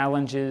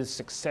 challenges,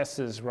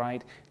 successes,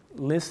 right?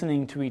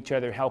 Listening to each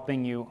other,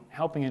 helping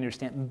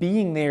understand,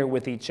 being there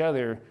with each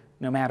other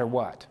no matter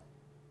what.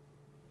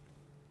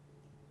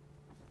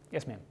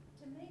 Yes, ma'am.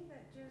 To me,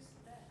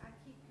 that I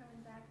keep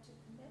coming back to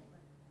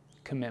commitment.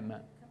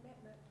 Commitment.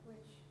 Commitment,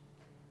 which,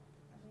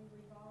 I mean,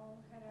 we've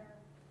all had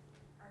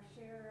our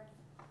share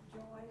of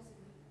joys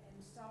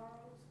and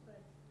sorrows,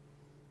 but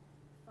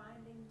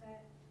finding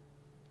that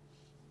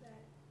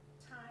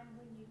time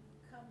when you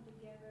come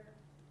together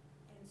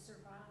and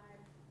survive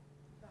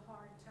the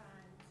hard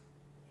times,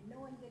 and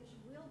knowing that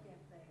you will get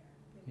there.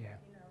 Yeah.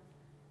 You know,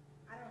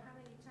 I don't know how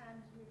many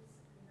times we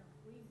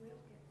will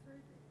get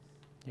through this.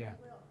 Yeah.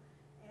 We will.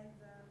 And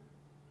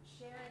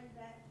sharing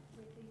that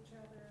with each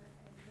other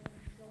and then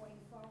going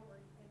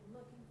forward and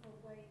looking for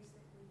ways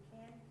that we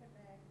can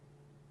connect,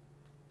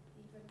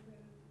 even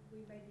when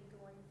we may be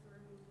going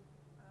through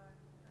a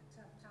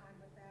tough time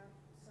with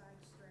outside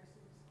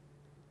stresses,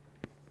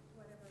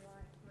 whatever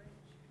life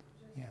brings.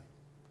 Just Yeah.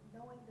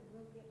 knowing that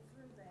we'll get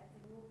through that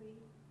and really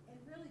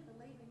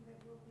believing that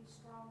we'll be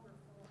stronger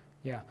for it.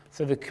 Yeah.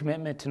 So the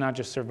commitment to not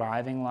just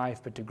surviving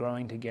life, but to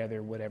growing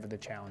together, whatever the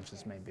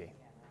challenges may be.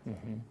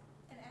 Mm-hmm.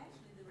 And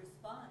actually, the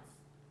response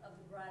of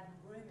the bride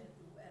and groom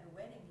at a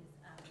wedding is,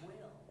 I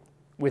will,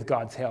 With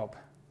God's help.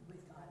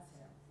 with God's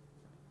help.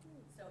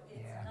 So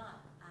it's Yeah.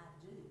 not, I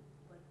do,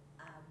 but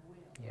I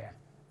will. Yeah.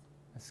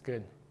 That's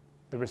good.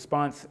 The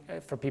response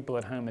for people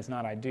at home is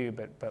not I do,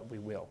 but we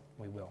will.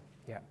 We will.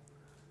 Yeah.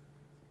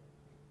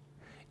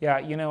 Yeah,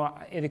 you know,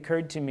 it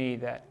occurred to me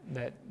that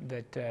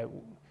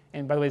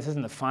and by the way, this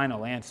isn't the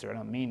final answer, I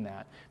don't mean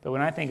that, but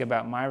when I think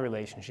about my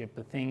relationship,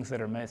 the things that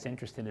are most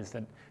interested is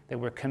that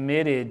we're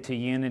committed to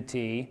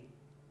unity,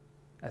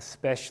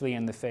 especially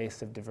in the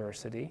face of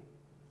diversity,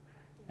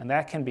 And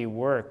that can be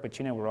work, but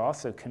we're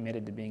also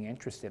committed to being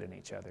interested in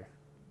each other,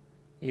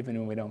 even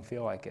when we don't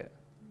feel like it.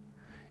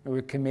 And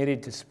we're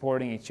committed to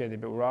supporting each other,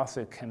 but we're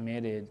also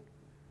committed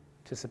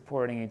to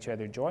supporting each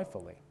other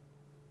joyfully.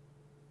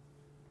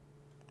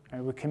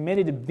 And we're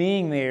committed to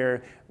being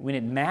there when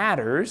it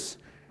matters,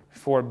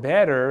 for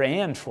better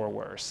and for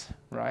worse,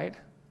 right?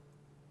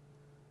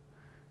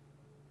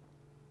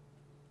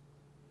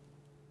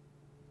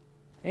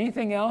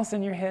 Anything else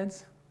in your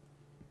heads?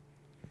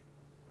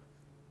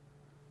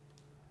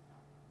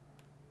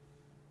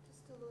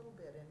 Just a little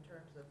bit in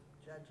terms of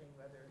judging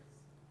whether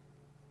it's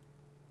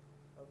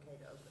okay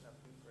to open up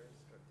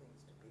Eucharist or things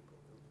to people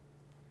who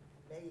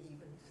may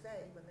even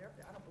say when they're,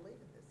 I don't believe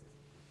in this,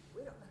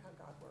 we don't know how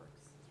God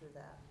works through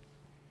that.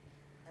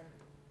 And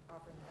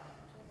offering the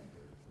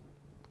opportunity,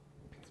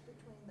 it's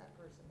between that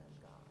person and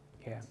God.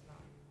 Yeah. It's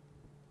not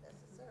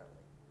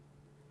necessarily.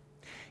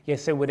 Yeah,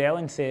 so what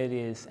Ellen said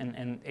is,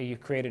 and you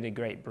created a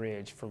great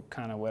bridge for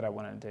kind of what I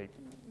wanted to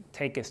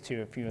take us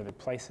to a few other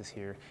places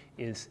here,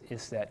 is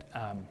that,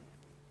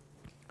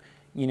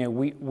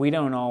 we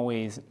don't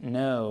always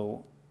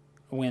know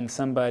when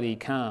somebody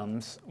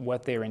comes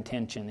what their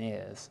intention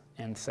is.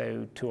 And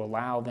so to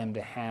allow them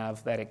to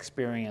have that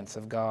experience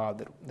of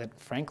God that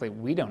frankly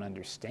we don't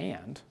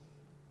understand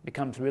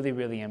becomes really,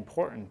 really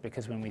important,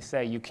 because when we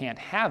say you can't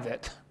have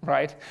it,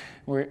 right,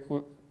 we're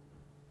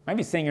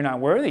maybe saying you're not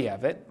worthy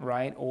of it,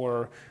 right,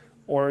 or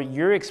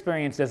your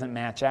experience doesn't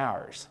match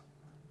ours.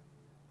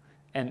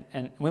 And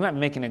we might be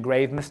making a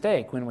grave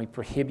mistake when we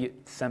prohibit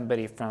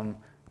somebody from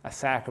a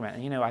sacrament.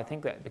 And I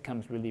think that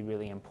becomes really,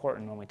 really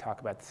important when we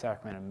talk about the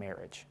sacrament of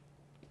marriage.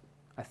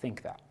 I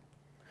think that.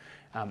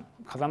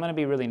 Because I'm going to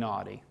be really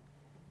naughty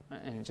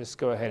and just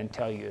go ahead and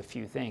tell you a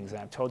few things.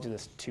 And I've told you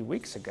this 2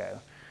 weeks ago.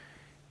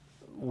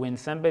 When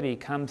somebody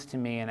comes to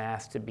me and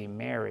asks to be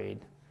married,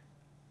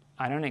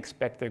 I don't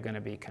expect they're going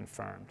to be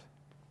confirmed.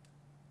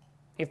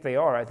 If they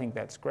are, I think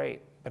that's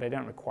great, but I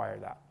don't require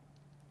that.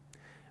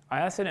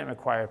 I also don't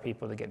require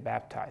people to get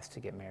baptized to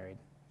get married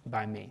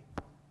by me.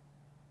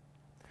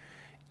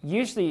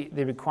 Usually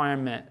the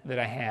requirement that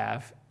I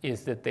have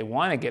is that they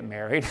want to get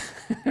married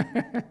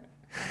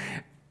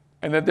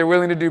and that they're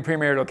willing to do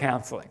premarital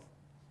counseling.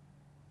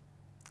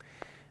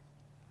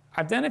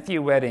 I've done a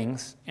few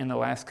weddings in the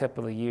last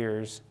couple of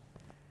years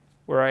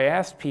where I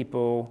asked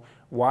people,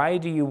 why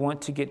do you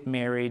want to get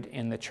married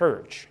in the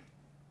church?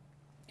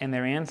 And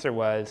their answer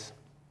was,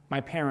 my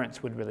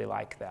parents would really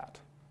like that.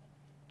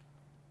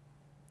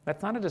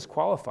 That's not a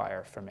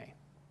disqualifier for me.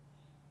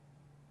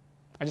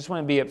 I just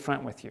want to be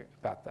upfront with you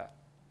about that.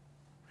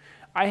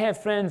 I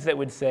have friends that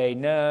would say,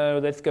 no,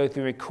 let's go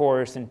through a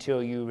course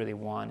until you really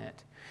want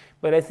it.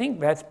 But I think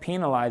that's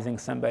penalizing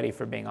somebody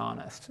for being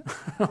honest.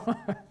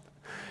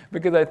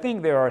 Because I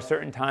think there are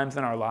certain times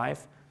in our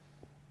life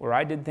where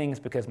I did things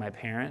because my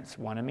parents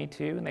wanted me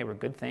to, and they were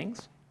good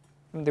things.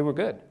 And they were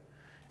good.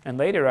 And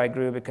later I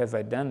grew because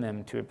I'd done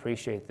them to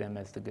appreciate them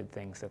as the good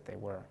things that they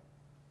were.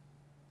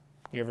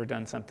 You ever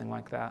done something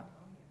like that?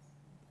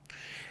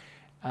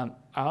 I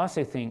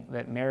also think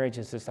that marriage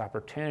is this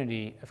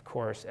opportunity, of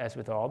course, as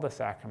with all the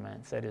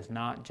sacraments, that is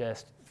not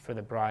just for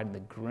the bride and the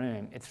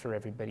groom, it's for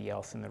everybody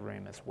else in the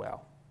room as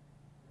well,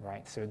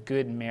 right? So a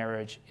good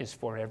marriage is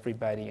for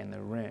everybody in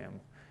the room,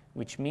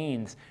 which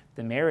means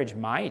the marriage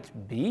might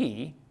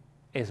be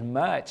as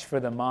much for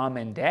the mom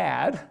and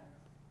dad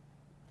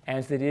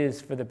as it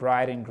is for the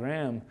bride and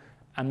groom.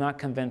 I'm not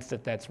convinced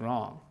that that's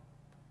wrong.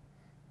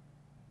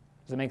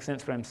 Does it make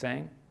sense what I'm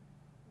saying?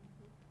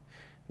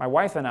 My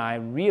wife and I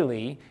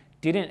really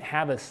didn't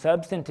have a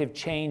substantive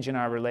change in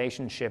our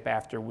relationship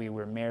after we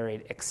were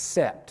married,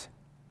 except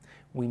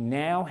we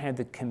now had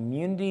the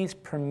community's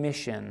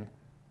permission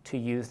to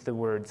use the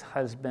words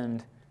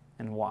husband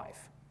and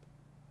wife.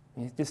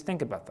 Just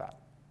think about that.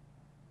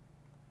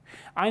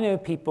 I know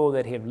people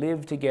that have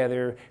lived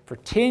together for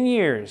 10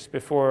 years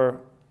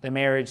before the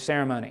marriage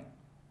ceremony.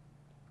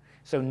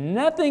 So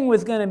nothing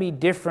was going to be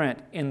different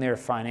in their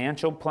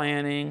financial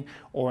planning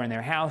or in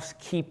their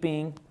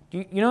housekeeping.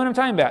 You know what I'm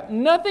talking about?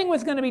 Nothing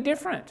was going to be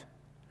different.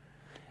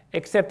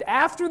 Except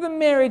after the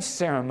marriage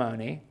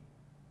ceremony,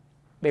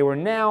 they were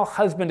now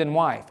husband and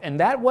wife. And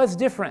that was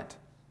different.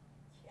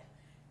 Yeah.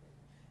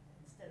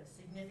 Instead of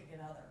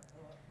significant other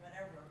or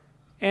whatever.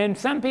 And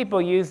some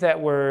people use that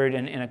word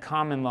in a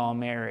common law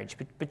marriage.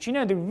 But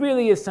there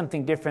really is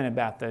something different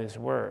about those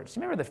words.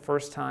 You remember the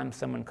first time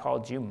someone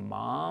called you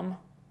mom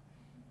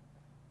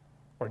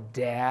or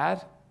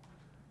dad?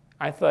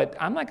 I thought,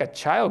 I'm like a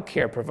child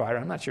care provider.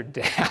 I'm not your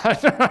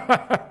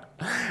dad.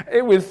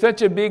 It was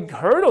such a big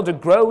hurdle to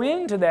grow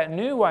into that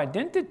new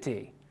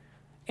identity.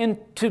 And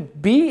to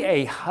be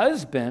a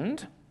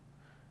husband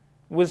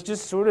was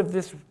just sort of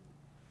this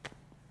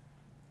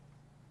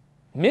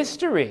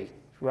mystery,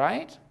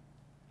 right?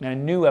 And I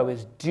knew I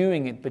was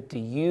doing it, but to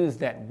use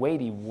that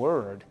weighty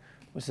word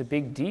was a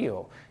big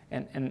deal.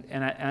 And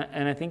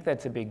I think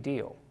that's a big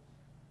deal.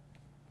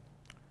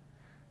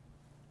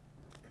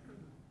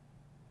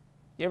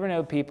 You ever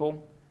know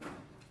people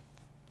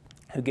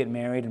who get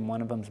married and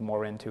one of them's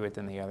more into it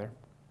than the other?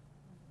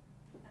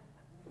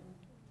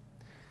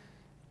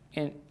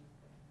 And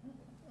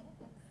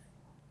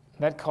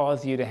that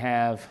caused you to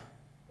have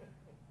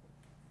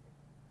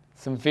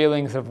some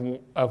feelings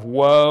of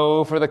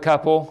woe for the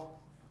couple.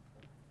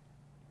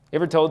 You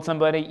ever told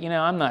somebody,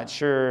 I'm not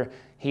sure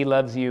he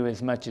loves you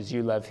as much as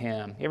you love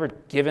him? You ever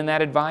given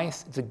that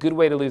advice? It's a good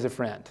way to lose a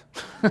friend.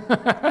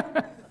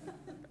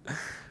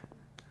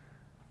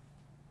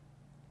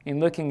 In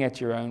looking at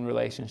your own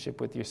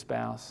relationship with your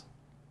spouse,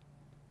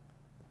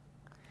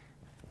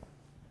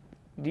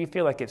 do you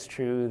feel like it's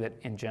true that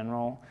in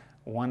general,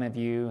 one of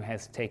you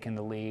has taken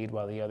the lead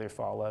while the other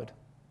followed,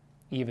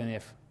 even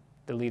if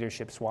the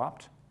leadership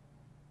swapped?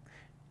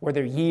 Were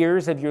there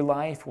years of your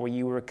life where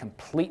you were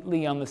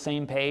completely on the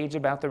same page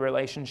about the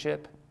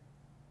relationship?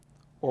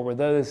 Or were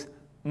those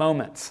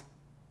moments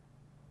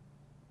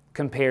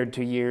compared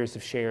to years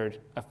of shared,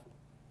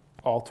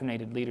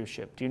 alternated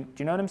leadership? Do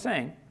you know what I'm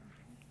saying?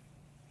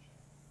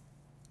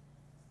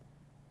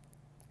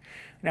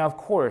 Now, of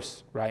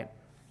course, right,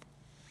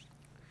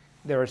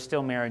 there are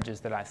still marriages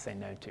that I say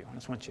no to. I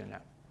just want you to know.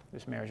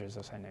 There's marriages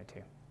I say no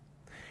to.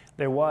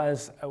 There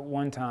was, at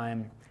one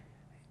time,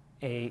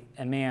 a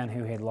man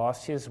who had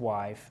lost his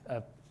wife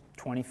of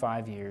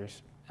 25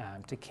 years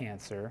to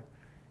cancer,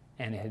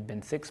 and it had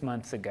been 6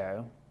 months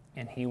ago,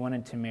 and he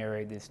wanted to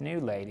marry this new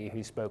lady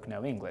who spoke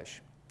no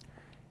English.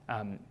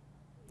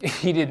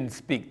 He didn't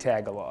speak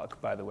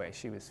Tagalog, by the way.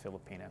 She was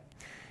Filipino.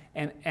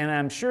 And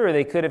I'm sure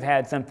they could have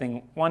had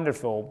something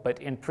wonderful, but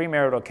in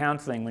premarital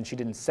counseling, when she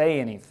didn't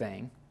say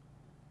anything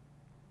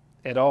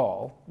at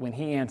all, when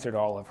he answered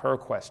all of her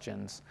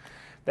questions,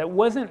 that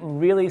wasn't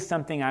really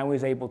something I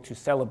was able to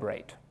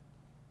celebrate.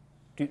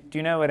 Do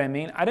you know what I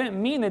mean? I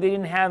don't mean that they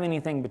didn't have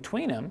anything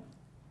between them.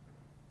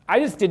 I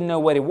just didn't know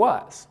what it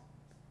was.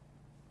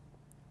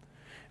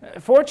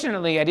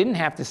 Fortunately, I didn't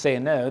have to say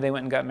no. They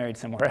went and got married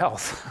somewhere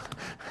else.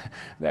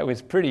 That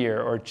was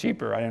prettier or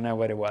cheaper. I don't know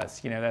what it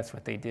was. That's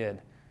what they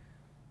did.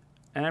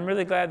 And I'm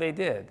really glad they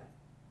did.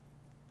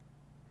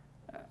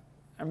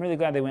 I'm really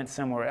glad they went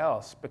somewhere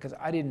else because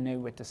I didn't know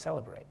what to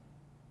celebrate.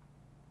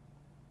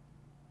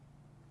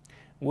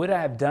 Would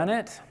I have done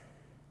it?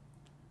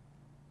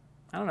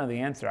 I don't know the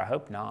answer. I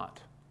hope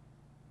not.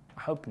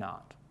 I hope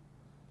not.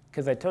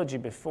 Because I told you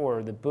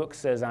before, the book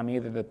says I'm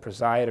either the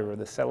presider or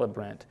the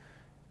celebrant,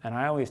 and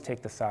I always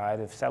take the side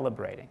of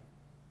celebrating,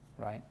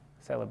 right?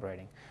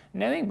 Celebrating.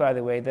 Knowing, by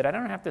the way, that I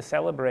don't have to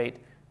celebrate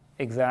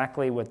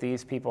exactly what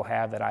these people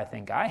have that I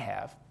think I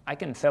have. I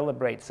can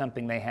celebrate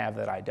something they have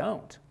that I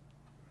don't.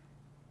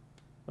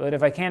 But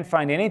if I can't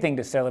find anything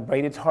to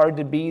celebrate, it's hard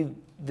to be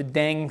the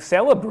dang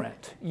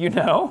celebrant,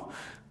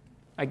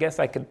 I guess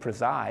I could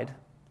preside,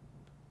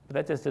 but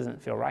that just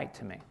doesn't feel right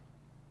to me.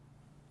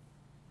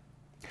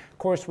 Of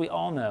course, we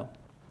all know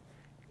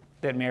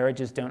that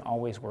marriages don't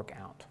always work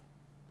out.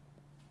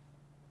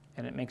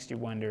 And it makes you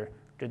wonder,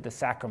 did the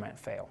sacrament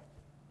fail?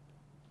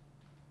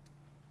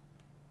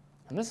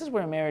 And this is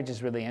where marriage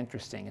is really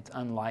interesting. It's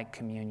unlike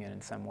communion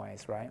in some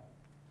ways, right?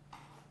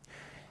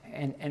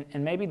 And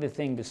maybe the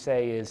thing to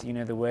say is,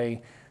 the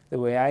way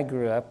I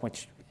grew up,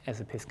 which as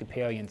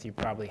Episcopalians you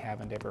probably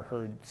haven't ever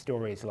heard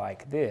stories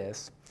like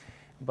this,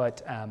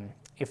 but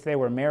if there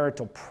were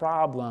marital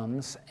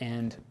problems,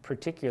 and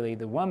particularly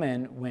the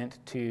woman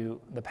went to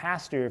the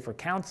pastor for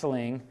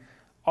counseling,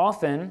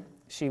 often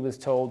she was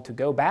told to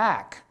go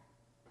back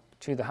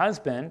to the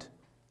husband,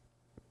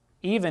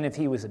 even if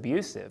he was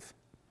abusive,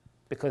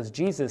 because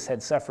Jesus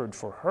had suffered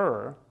for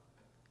her,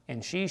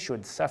 and she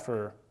should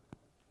suffer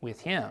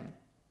with him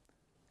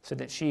so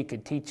that she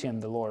could teach him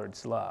the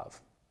Lord's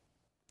love.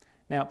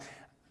 Now,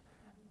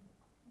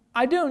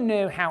 I don't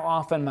know how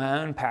often my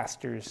own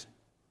pastors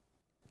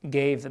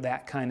gave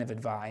that kind of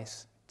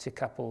advice to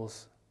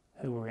couples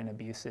who were in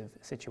abusive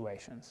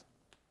situations.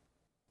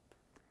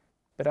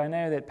 But I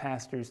know that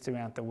pastors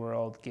throughout the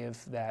world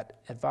give that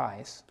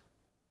advice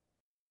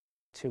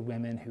to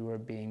women who are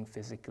being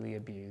physically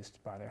abused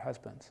by their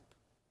husbands.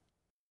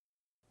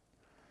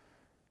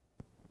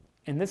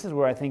 And this is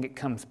where I think it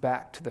comes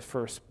back to the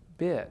first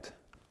bit.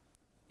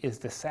 Is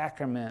the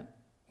sacrament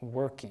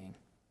working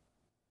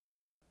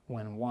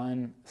when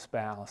one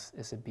spouse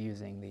is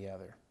abusing the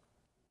other?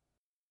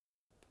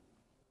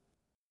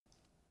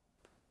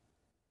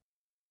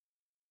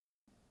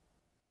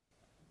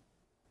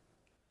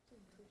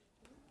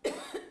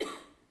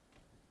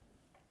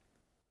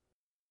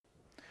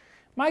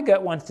 My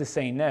gut wants to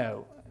say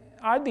no.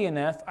 Oddly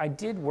enough, I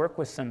did work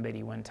with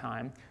somebody one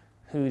time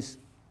who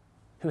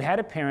had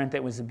a parent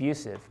that was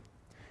abusive.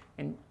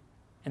 And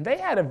they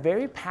had a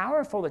very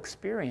powerful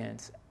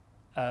experience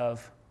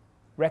of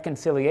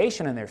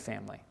reconciliation in their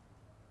family,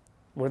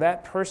 where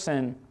that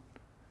person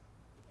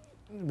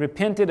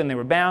repented and there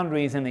were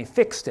boundaries and they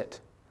fixed it.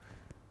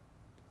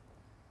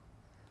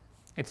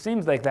 It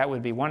seems like that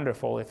would be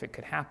wonderful if it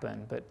could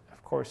happen, but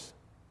of course,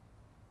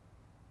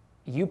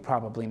 you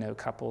probably know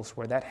couples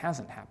where that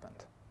hasn't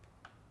happened.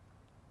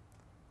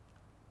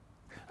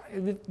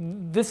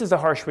 This is a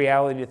harsh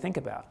reality to think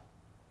about,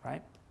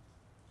 right?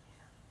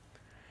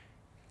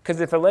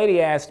 Because if a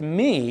lady asked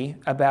me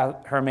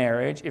about her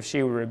marriage, if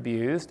she were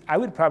abused, I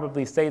would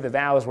probably say the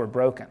vows were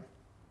broken.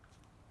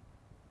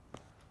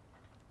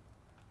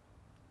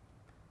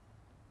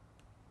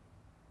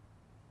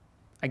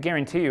 I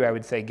guarantee you, I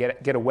would say,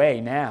 get away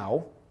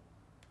now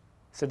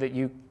so that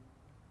you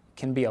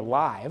can be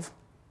alive.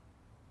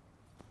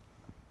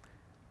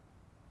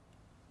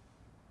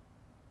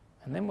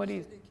 And then what do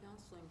you... Do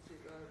counseling to,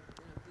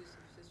 in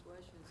abusive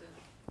situations, and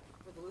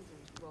for the Lutheran,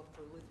 well,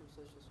 for Lutheran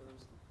Social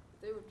Service,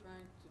 they were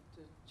trying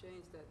to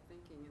change that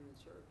thinking in the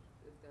church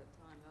at that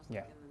time. That was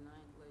like in the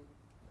late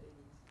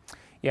 80s.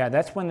 Yeah,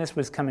 that's when this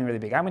was coming really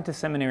big. I went to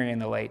seminary in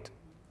the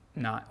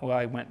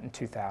I went in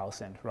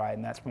 2000, right?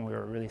 And that's when we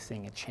were really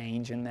seeing a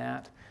change in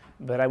that.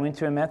 But I went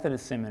to a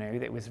Methodist seminary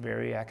that was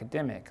very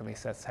academic. At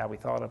least that's how we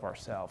thought of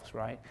ourselves,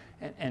 right?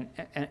 And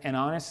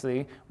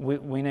honestly,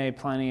 we know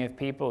plenty of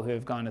people who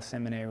have gone to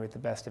seminary with the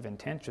best of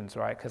intentions,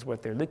 right? Because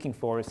what they're looking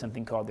for is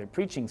something called their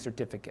preaching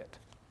certificate.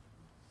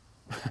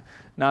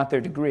 Not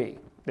their degree,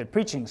 their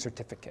preaching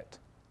certificate.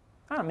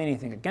 I don't mean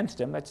anything against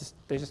them. That's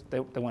just they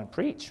want to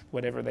preach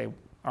whatever they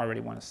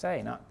already want to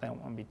say. They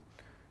don't want to be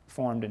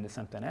formed into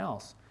something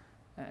else.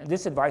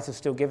 This advice is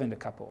still given to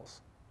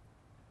couples.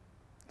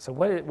 So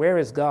where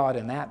is God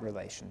in that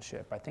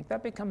relationship? I think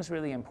that becomes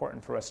really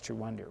important for us to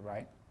wonder,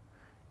 right?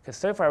 Because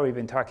so far we've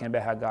been talking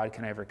about how God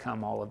can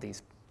overcome all of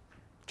these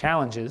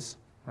challenges,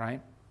 right?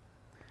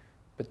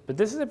 But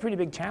this is a pretty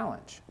big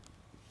challenge.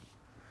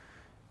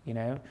 You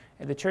know,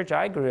 at the church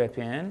I grew up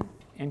in,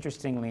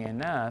 interestingly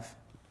enough,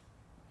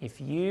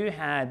 if you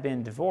had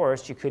been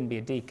divorced, you couldn't be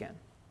a deacon.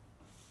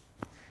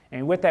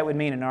 And what that would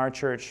mean in our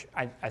church,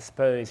 I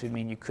suppose, would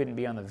mean you couldn't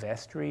be on the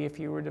vestry if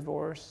you were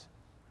divorced.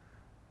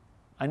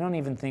 I don't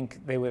even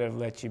think they would have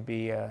let you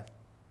be a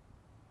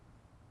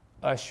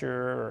usher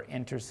or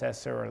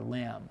intercessor or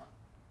limb.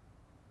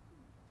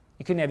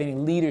 You couldn't have any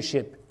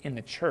leadership in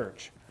the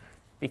church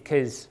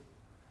because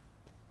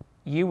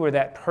you were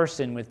that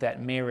person with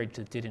that marriage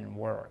that didn't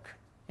work.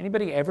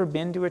 Anybody ever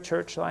been to a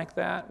church like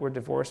that where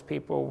divorced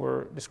people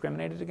were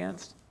discriminated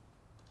against?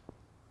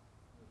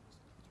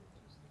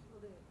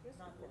 Well, the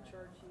Episcopal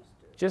Church used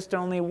to Just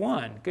only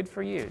one. Good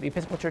for you. The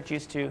Episcopal Church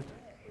used to.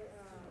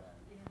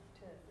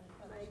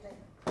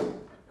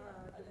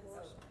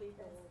 divorced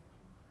people,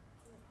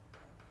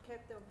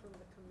 kept them from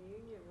the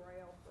communion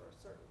rail for a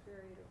certain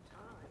period of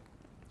time.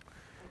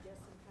 I guess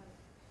some kind of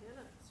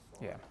penance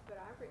for Yeah. it. But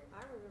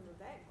I remember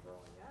that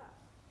growing up.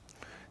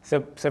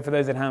 So for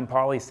those at home,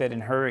 Polly said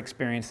in her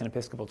experience in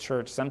Episcopal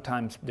Church,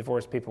 sometimes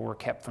divorced people were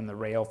kept from the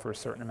rail for a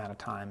certain amount of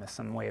time as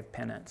some way of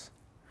penance.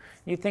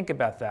 You think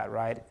about that,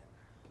 right?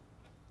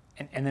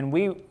 And then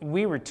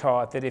we were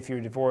taught that if you're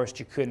divorced,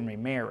 you couldn't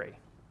remarry.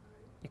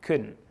 You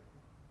couldn't.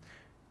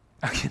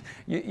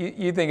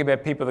 You think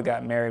about people that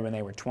got married when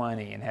they were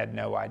 20 and had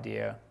no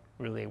idea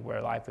really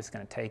where life was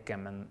going to take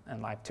them,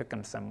 and life took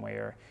them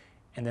somewhere,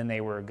 and then they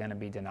were going to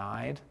be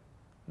denied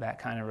that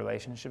kind of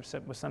relationship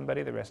with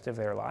somebody the rest of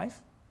their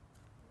life.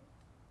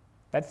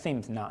 That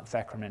seems not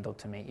sacramental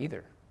to me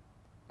either.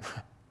 That's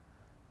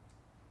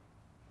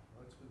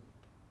been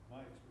my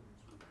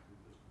experience with the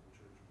Episcopal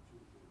Church on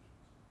two occasions.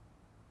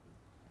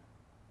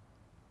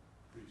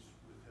 Priests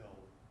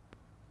withheld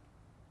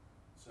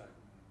sacrament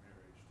of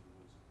marriage to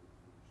those that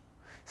were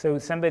divorced. So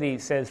somebody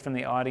says from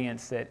the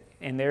audience that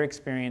in their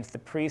experience, the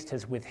priest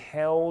has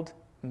withheld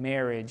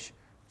marriage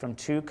from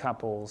two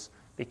couples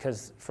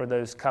because for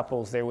those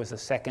couples there was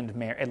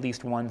at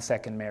least one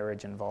second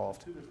marriage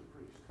involved. Two different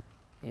priests.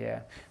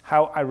 Yeah.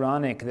 How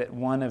ironic that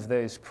one of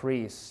those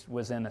priests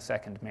was in a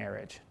second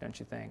marriage, don't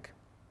you think?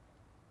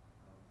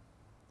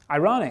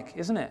 Ironic,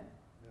 isn't it?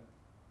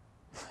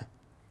 The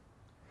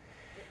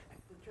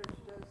church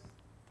does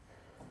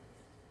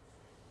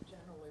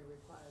generally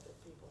require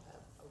that people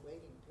have a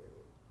waiting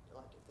period.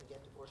 Like if they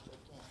get divorced, they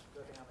can't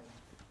go down and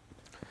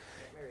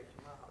get married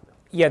tomorrow.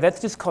 Yeah, that's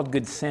just called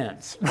good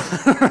sense,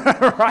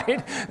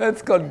 right?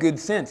 That's called good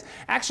sense.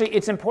 Actually,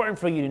 it's important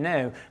for you to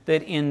know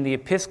that in the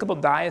Episcopal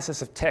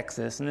Diocese of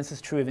Texas, and this is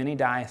true of any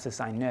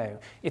diocese I know,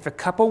 if a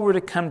couple were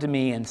to come to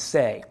me and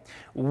say,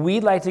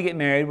 we'd like to get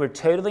married, we're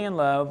totally in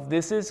love,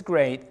 this is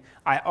great,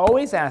 I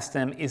always ask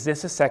them, is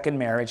this a second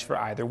marriage for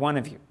either one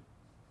of you?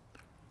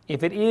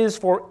 If it is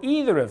for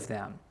either of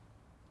them,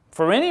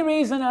 for any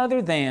reason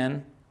other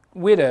than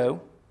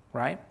widow,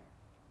 right?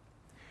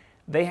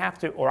 They have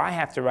to, or I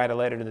have to write a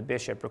letter to the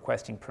bishop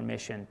requesting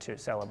permission to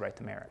celebrate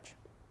the marriage.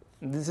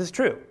 This is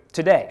true.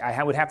 Today,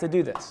 I would have to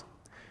do this.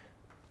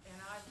 And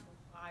I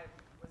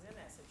was in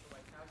that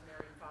situation. I was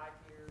married 5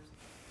 years,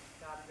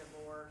 got a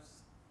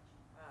divorce.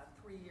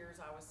 3 years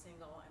I was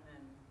single, and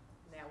then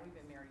now we've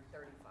been married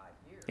 35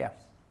 years. Yeah.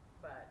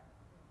 But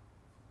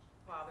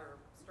Father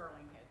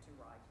Sterling had to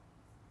write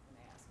and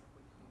ask if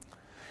we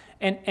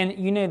could do that. And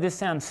you know, this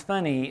sounds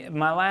funny.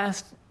 My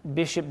last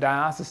bishop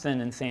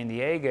diocesan in San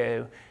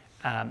Diego,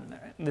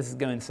 this is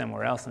going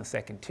somewhere else in a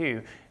second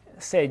too,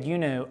 said, you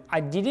know, I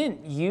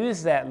didn't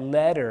use that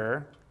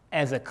letter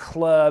as a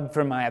club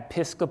for my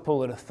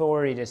episcopal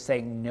authority to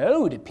say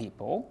no to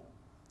people.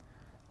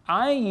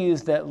 I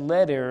used that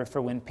letter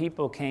for when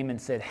people came and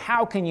said,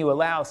 how can you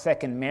allow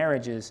second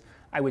marriages?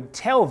 I would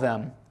tell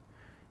them,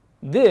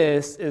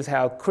 this is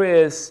how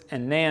Chris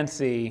and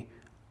Nancy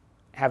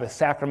have a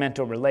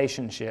sacramental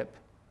relationship.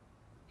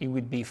 It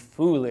would be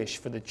foolish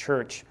for the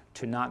church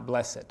to not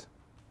bless it.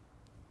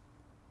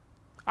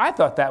 I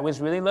thought that was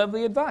really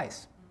lovely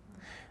advice.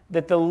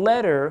 That the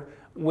letter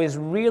was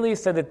really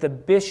so that the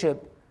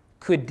bishop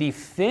could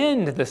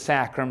defend the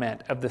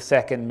sacrament of the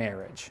second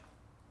marriage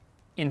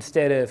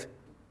instead of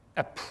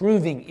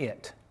approving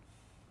it.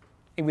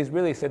 It was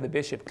really so the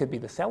bishop could be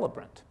the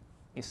celebrant,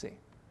 you see,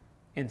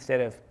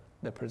 instead of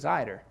the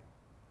presider.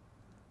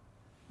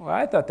 Well,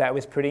 I thought that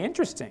was pretty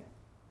interesting.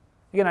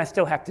 Again,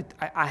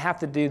 I have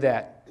to do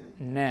that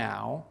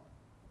now,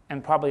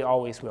 and probably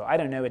always will. I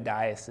don't know a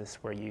diocese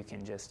where you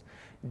can just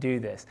do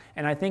this.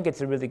 And I think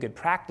it's a really good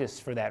practice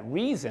for that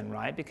reason,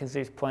 right? Because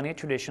there's plenty of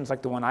traditions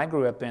like the one I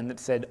grew up in that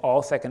said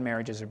all second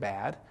marriages are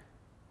bad.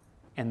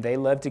 And they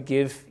love to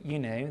give,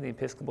 the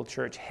Episcopal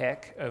Church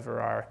heck over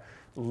our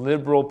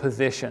liberal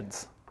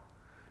positions.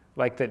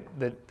 Like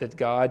that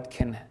God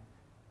can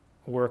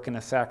work in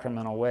a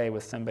sacramental way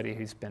with somebody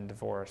who's been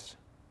divorced.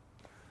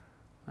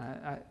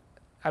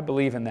 I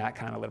believe in that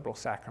kind of liberal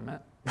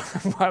sacrament.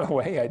 By the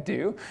way, I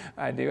do.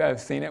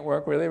 I've seen it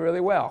work really, really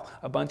well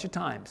a bunch of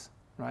times,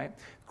 right?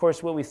 Of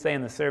course, what we say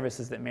in the service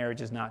is that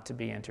marriage is not to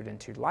be entered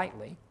into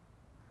lightly.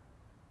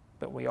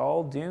 But we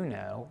all do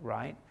know,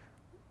 right?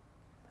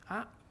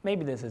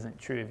 Maybe this isn't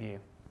true of you.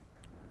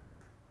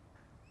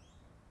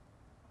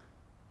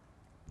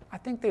 I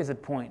think there's a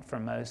point for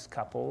most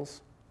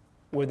couples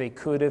where they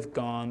could have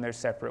gone their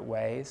separate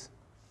ways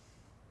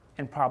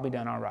and probably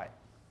done all right.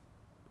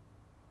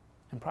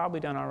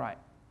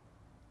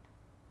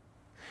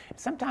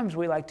 Sometimes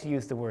we like to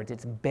use the words,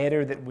 it's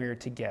better that we're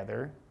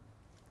together.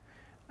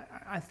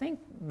 I think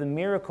the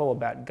miracle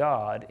about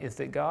God is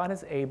that God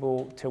is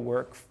able to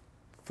work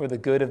for the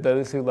good of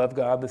those who love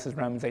God. This is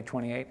Romans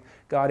 8:28.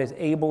 God is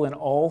able in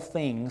all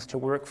things to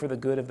work for the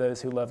good of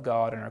those who love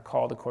God and are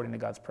called according to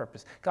God's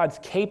purpose. God's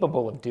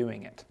capable of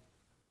doing it.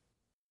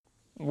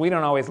 We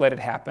don't always let it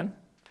happen,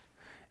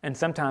 and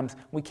sometimes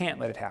we can't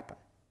let it happen.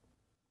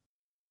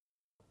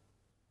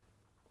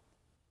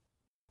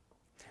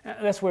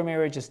 That's where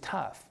marriage is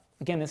tough.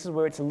 Again, this is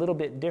where it's a little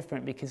bit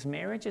different because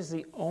marriage is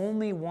the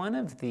only one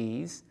of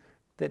these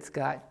that's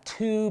got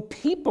two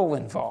people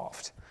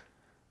involved.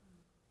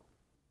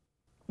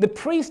 The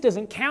priest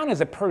doesn't count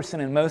as a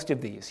person in most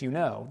of these,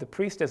 The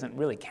priest doesn't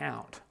really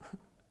count.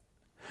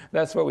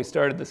 That's what we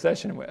started the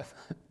session with.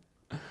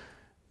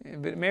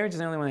 But marriage is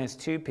the only one that has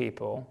two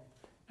people.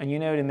 And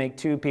to make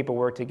two people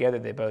work together,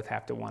 they both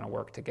have to want to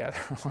work together,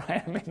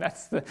 right? I mean,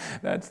 that's the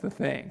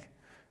thing,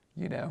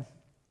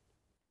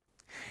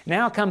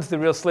 Now comes the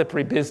real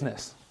slippery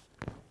business.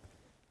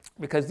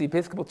 Because the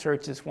Episcopal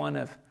Church is one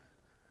of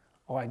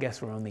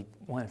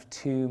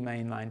two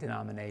mainline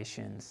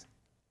denominations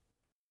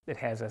that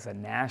has, as a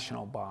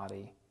national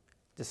body,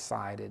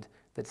 decided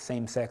that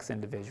same-sex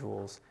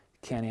individuals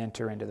can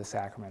enter into the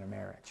sacrament of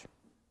marriage.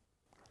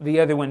 The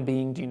other one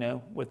being, do you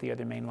know what the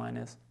other main line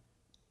is?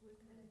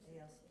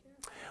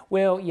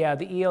 Well, yeah,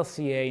 the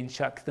ELCA and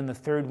Chuck, then the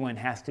third one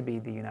has to be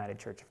the United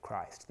Church of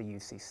Christ, the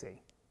UCC.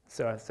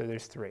 So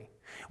there's three.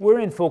 We're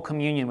in full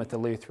communion with the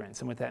Lutherans,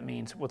 and what that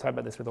means, we'll talk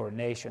about this with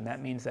ordination,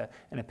 that means that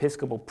an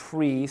Episcopal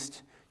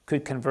priest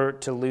could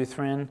convert to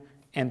Lutheran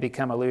and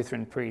become a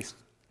Lutheran priest.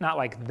 Not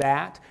like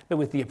that, but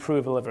with the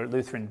approval of a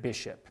Lutheran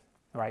bishop,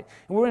 right?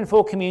 And we're in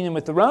full communion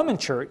with the Roman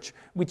Church,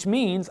 which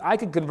means I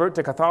could convert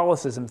to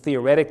Catholicism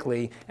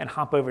theoretically and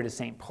hop over to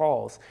St.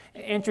 Paul's.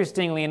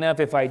 Interestingly enough,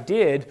 if I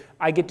did,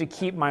 I get to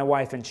keep my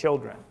wife and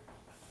children.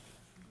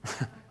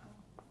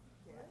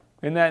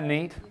 Isn't that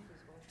neat?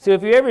 So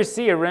if you ever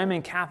see a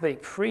Roman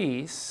Catholic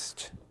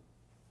priest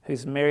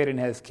who's married and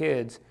has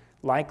kids,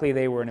 likely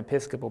they were an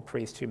Episcopal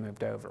priest who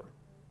moved over.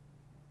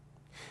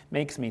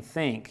 Makes me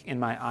think in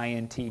my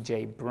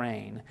INTJ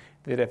brain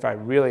that if I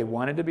really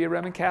wanted to be a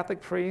Roman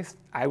Catholic priest,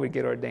 I would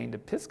get ordained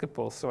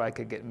Episcopal so I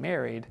could get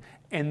married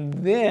and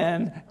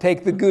then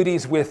take the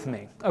goodies with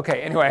me.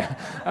 Okay, anyway.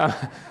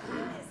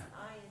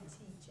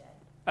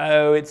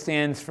 O, it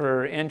stands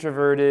for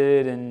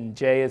introverted, and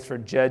J is for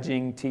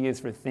judging, T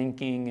is for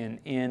thinking, and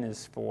N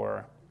is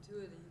for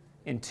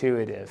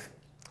intuitive.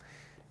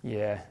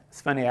 Yeah, it's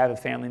funny, I have a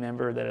family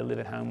member that I live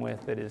at home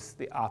with that is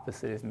the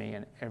opposite of me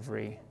in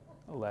every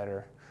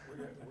letter.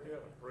 We have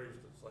a priest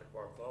at St.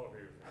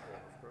 Bartholomew's in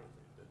Corpus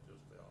Christi that did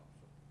just the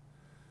opposite.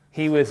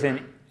 He was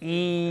an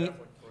E.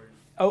 Catholic priest.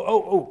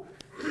 Oh.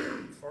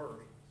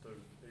 First,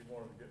 he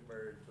wanted to get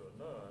married to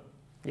a nun.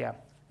 Yeah.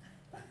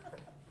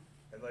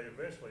 And they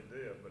eventually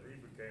did, but he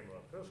became an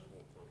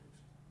Episcopal priest.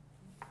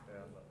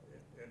 And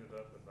it ended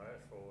up in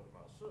Nashville at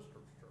my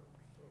sister's church.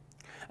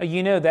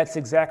 So. That's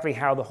exactly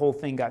how the whole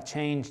thing got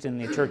changed in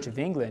the Church of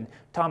England.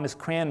 Thomas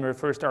Cranmer,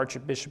 first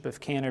Archbishop of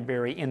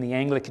Canterbury in the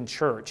Anglican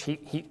Church,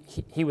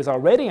 he was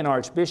already an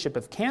Archbishop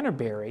of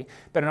Canterbury,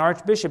 but an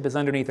Archbishop is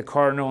underneath a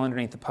cardinal,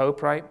 underneath the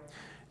Pope, right?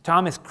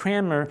 Thomas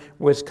Cranmer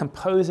was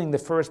composing the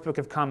first Book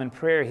of Common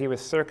Prayer. He was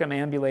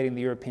circumambulating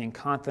the European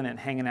continent,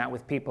 hanging out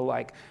with people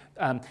like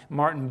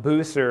Martin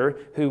Bucer,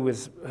 who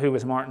was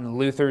Martin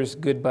Luther's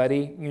good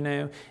buddy,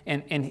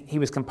 and he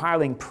was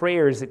compiling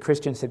prayers that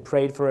Christians had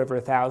prayed for over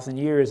 1,000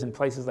 years in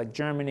places like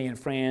Germany and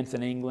France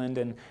and England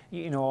and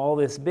all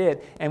this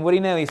bit. And what do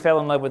you know? He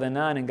fell in love with a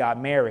nun and got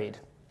married.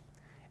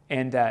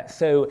 And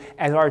so,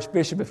 as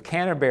Archbishop of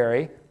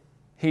Canterbury,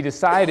 he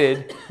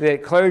decided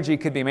that clergy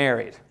could be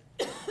married.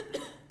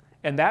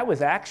 And that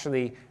was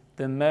actually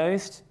the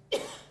most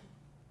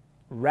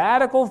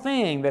radical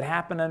thing that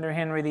happened under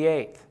Henry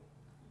VIII.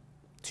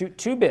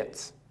 Two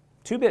bits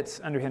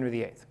under Henry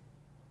VIII,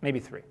 maybe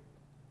three.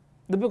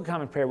 The Book of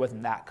Common Prayer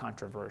wasn't that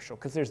controversial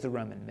because there's the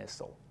Roman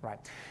Missal, right?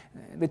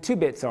 The two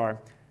bits are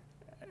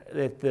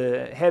that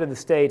the head of the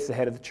state's the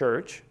head of the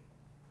church,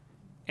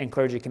 and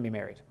clergy can be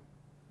married.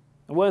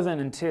 It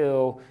wasn't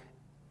until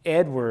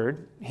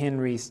Edward,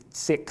 Henry's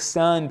sixth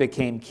son,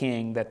 became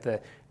king that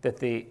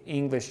the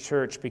English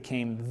church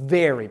became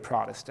very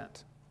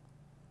Protestant.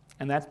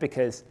 And that's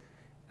because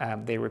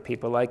they were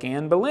people like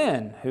Anne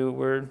Boleyn, who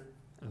were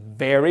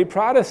very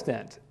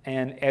Protestant,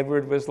 and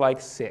Edward was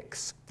like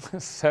 6.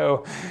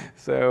 So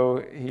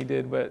he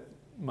did what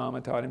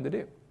Mama taught him to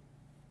do.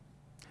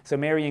 So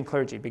marrying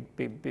clergy,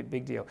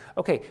 big deal.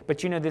 Okay, but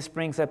this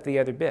brings up the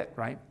other bit,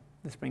 right?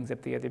 This brings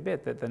up the other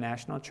bit that the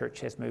national church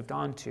has moved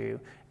on to,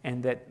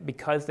 and that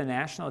because the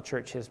national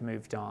church has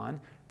moved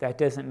on, that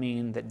doesn't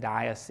mean that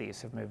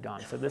dioceses have moved on.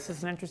 So this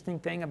is an interesting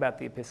thing about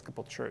the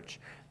Episcopal Church.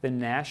 The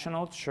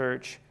national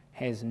church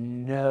has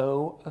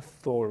no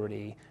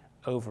authority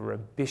over a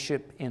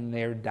bishop in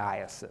their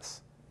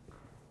diocese.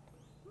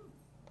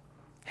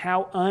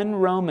 How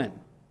un-Roman.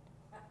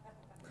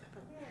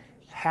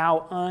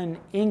 How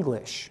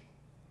un-English.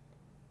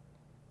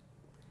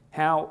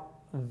 How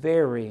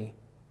very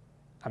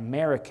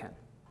American.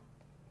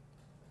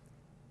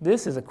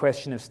 This is a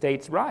question of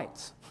states'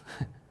 rights.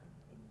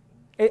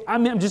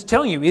 I'm just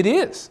telling you, it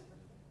is.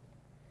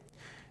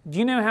 Do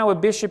you know how a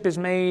bishop is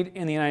made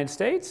in the United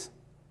States?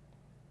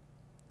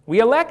 We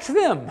elect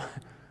them.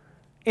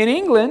 In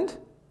England,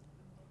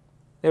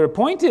 they're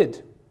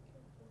appointed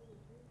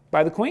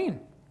by the Queen.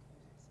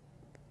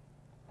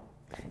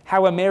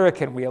 How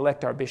American we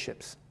elect our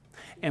bishops.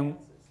 And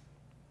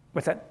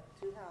what's that?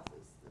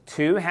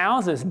 2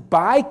 houses,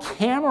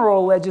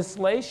 bicameral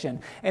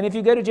legislation. And if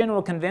you go to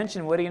General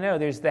Convention, what do you know?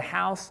 There's the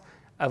House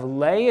of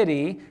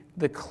Laity,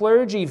 the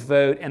clergy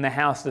vote, and the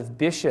House of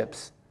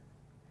Bishops.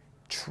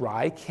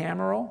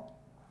 Tricameral?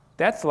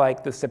 That's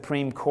like the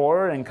Supreme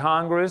Court and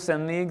Congress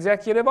and the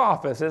executive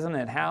office, isn't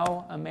it?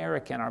 How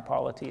American our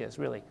polity is,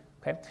 really.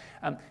 Okay?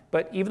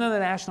 But even though the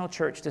national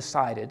church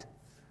decided,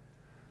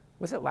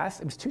 it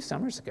was 2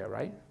 summers ago,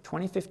 right?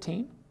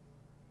 2015?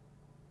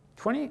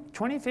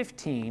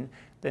 2015,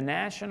 the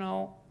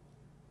national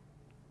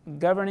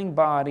governing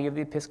body of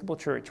the Episcopal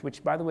Church,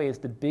 which, by the way, is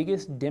the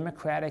biggest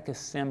democratic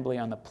assembly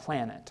on the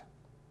planet,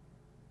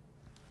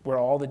 where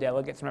all the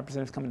delegates and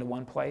representatives come into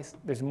one place.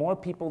 There's more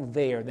people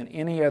there than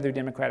any other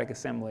democratic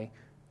assembly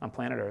on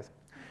planet Earth.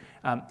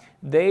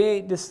 They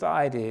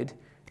decided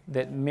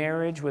that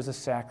marriage was a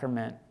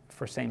sacrament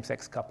for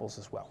same-sex couples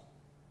as well.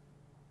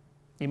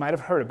 You might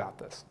have heard about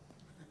this.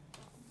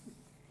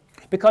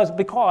 Because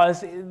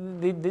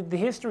the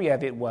history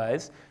of it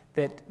was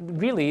that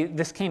really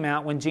this came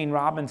out when Gene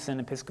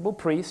Robinson, Episcopal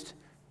priest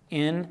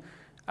in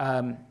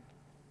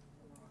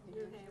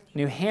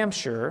New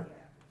Hampshire,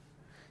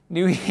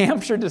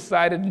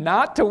 decided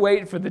not to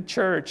wait for the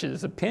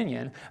church's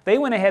opinion. They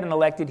went ahead and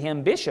elected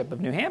him bishop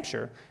of New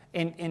Hampshire,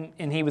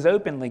 and he was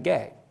openly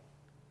gay.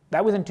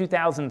 That was in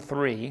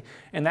 2003,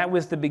 and that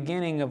was the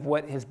beginning of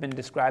what has been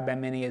described by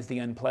many as the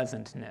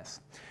unpleasantness.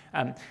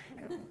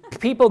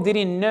 People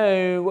didn't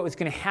know what was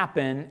going to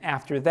happen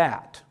after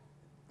that,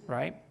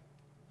 right?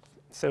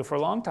 So for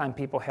a long time,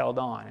 people held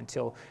on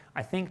until,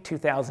 I think,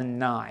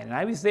 2009. And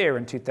I was there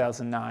in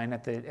 2009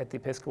 at the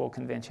Episcopal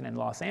Convention in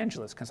Los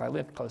Angeles, because I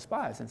lived close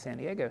by. I was in San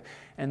Diego.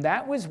 And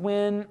that was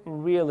when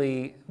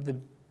really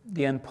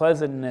the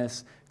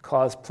unpleasantness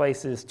caused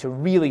places to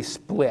really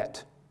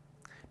split,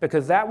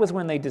 because that was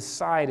when they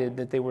decided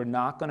that they were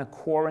not going to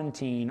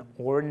quarantine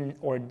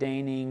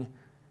ordaining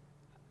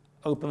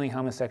openly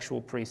homosexual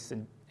priests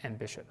and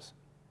bishops.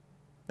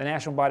 The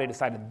national body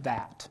decided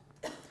that.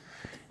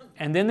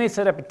 And then they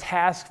set up a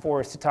task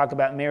force to talk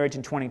about marriage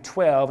in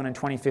 2012, and in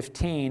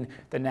 2015,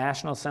 the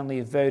National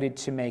Assembly voted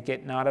to make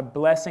it not a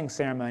blessing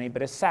ceremony,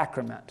 but a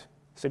sacrament.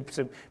 So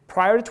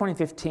prior to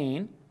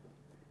 2015,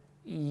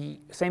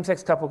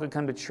 same-sex couple could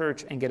come to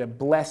church and get a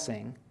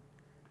blessing.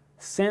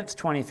 Since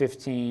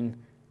 2015,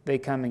 they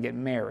come and get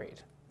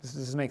married. Does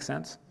this make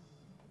sense?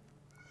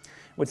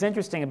 What's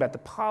interesting about the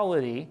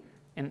polity,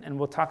 and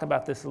we'll talk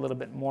about this a little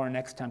bit more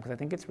next time, because I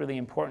think it's really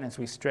important as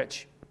we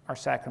stretch our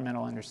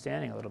sacramental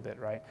understanding a little bit,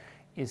 right,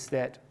 is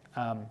that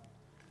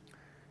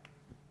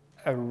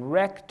a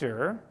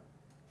rector,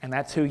 and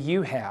that's who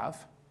you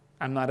have,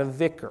 I'm not a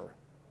vicar,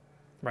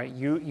 right?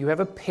 You have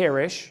a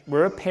parish.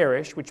 We're a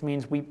parish, which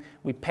means we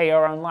pay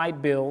our own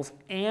light bills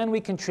and we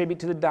contribute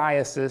to the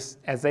diocese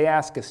as they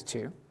ask us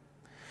to.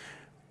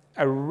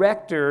 A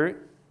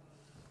rector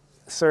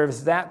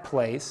serves that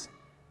place.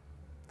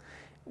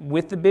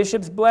 With the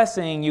bishop's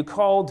blessing, you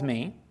called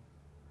me,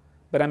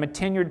 but I'm a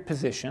tenured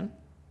position,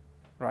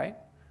 right?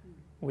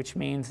 Which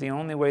means the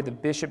only way the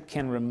bishop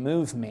can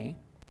remove me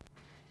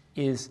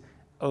is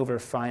over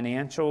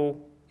financial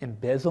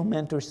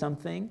embezzlement or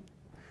something,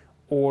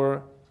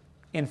 or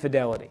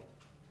infidelity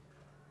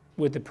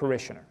with the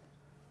parishioner.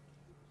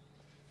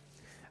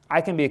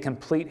 I can be a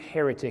complete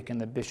heretic and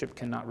the bishop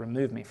cannot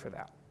remove me for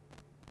that.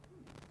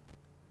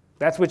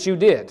 That's what you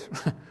did.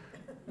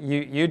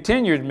 You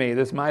tenured me.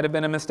 This might have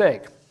been a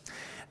mistake.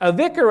 A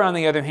vicar, on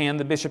the other hand,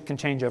 the bishop can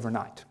change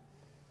overnight.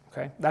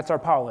 Okay? That's our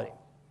polity.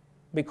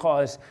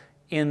 Because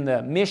in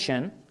the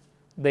mission,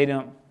 they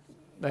don't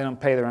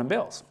pay their own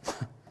bills.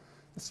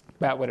 That's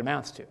about what it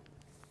amounts to.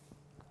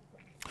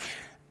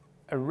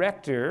 A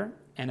rector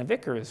and a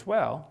vicar as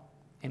well,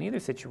 in either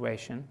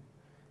situation,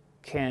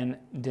 can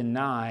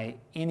deny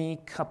any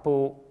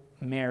couple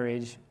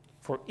marriage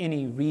for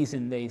any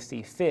reason they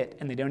see fit,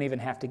 and they don't even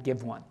have to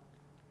give one.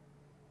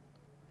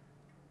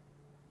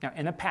 Now,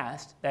 in the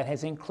past, that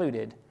has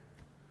included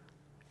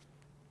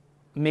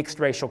mixed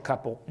racial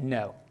couple.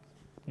 No,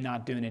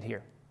 not doing it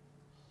here.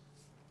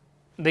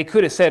 They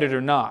could have said it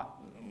or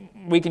not.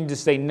 We can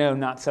just say, no,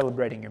 not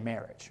celebrating your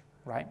marriage,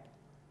 right?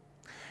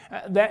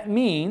 That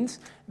means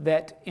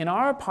that in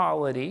our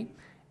polity,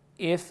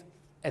 if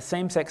a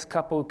same-sex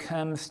couple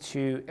comes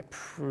to a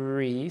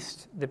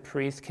priest, the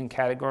priest can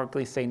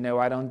categorically say, no,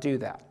 I don't do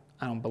that.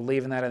 I don't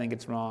believe in that. I think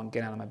it's wrong.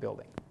 Get out of my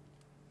building.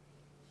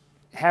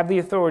 Have the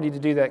authority to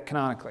do that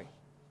canonically,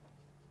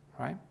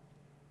 right?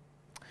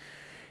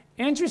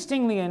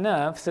 Interestingly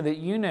enough, so that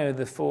you know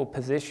the full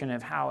position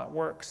of how it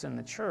works in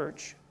the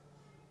church,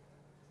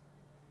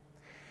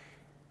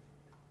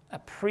 a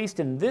priest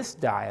in this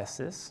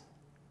diocese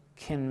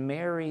can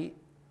marry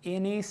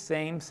any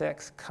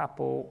same-sex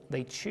couple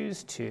they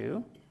choose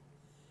to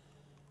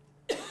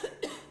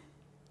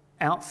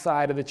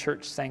outside of the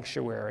church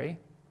sanctuary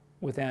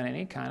without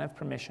any kind of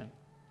permission.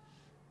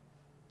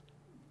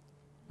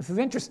 This is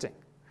interesting.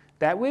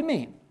 That would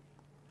mean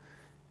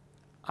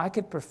I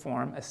could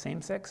perform a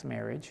same-sex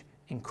marriage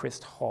in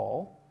Christ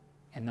Hall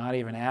and not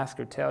even ask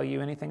or tell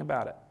you anything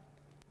about it.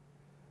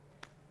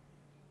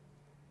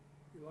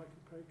 You like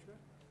your paycheck?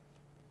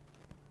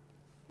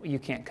 Well, you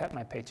can't cut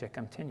my paycheck.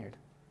 I'm tenured.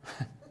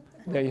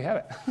 There you have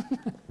it.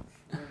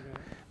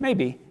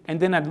 Maybe. And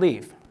then I'd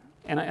leave.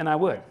 And I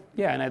would.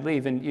 Yeah, and I'd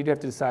leave, and you'd have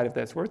to decide if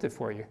that's worth it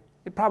for you.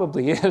 It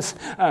probably is.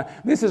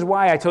 This is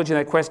why I told you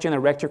that question, a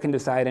rector can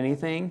decide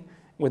anything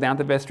without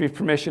the vestry's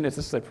permission. It's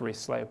a slippery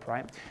slope,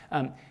 right?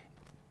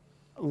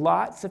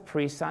 Lots of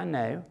priests I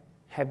know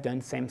have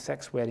done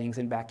same-sex weddings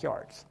in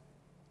backyards,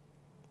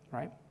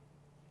 right?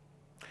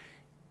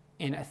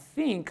 And I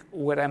think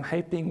what I'm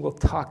hoping we'll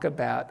talk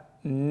about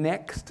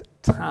next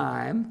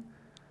time,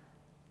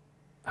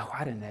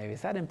 I don't know,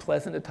 is that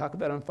unpleasant to talk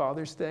about on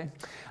Father's Day?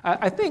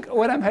 I think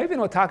what I'm hoping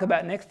we'll talk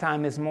about next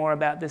time is more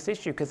about this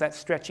issue, because that's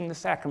stretching the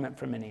sacrament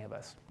for many of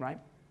us, right?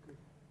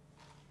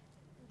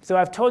 So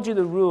I've told you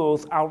the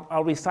rules.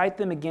 I'll recite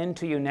them again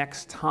to you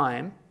next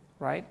time,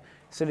 right?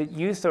 So that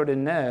you sort of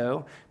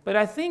know. But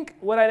I think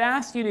what I'd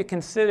ask you to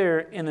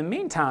consider in the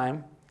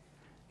meantime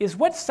is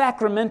what's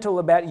sacramental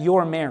about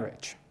your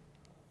marriage?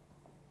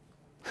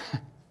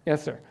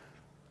 Yes, sir.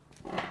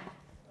 I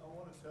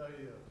want to tell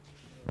you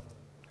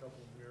a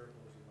couple of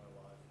miracles in my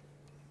life.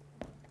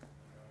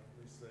 At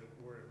least they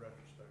were in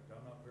retrospect. I'm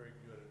not very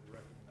good at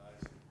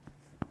recognizing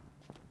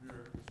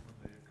miracles when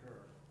they occur.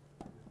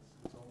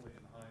 It's only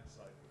in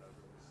hindsight that I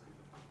really see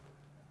them.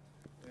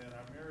 And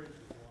our marriage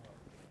is one of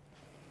them.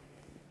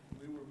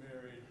 We were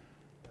married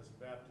as a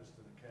Baptist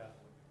and a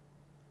Catholic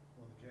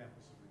on the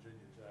campus of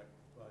Virginia Tech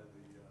by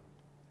the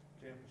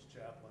campus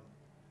chaplain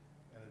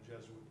and a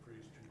Jesuit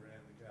priest who ran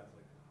the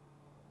Catholic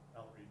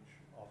outreach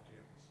off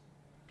campus.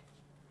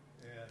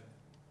 And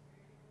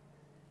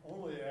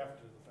only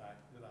after the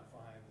fact did I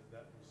find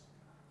that was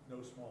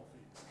no small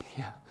feat.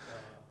 Yeah.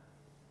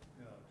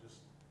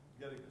 Just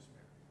getting us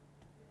married.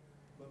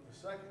 But the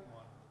second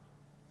one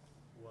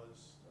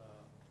was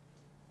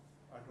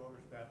our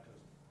daughter's baptism.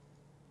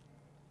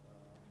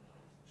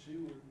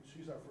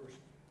 She's our first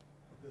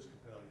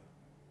Episcopalian.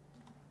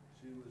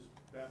 She was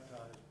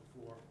baptized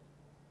before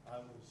I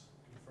was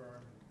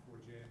confirmed and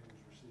before Jan was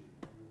received.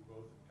 We were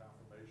both in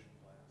confirmation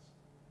class.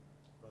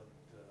 But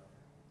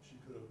she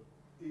could have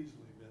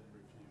easily been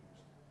refused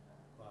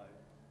by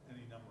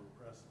any number of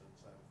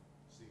precedents I've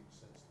seen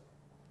since then.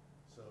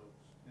 So,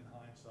 in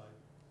hindsight,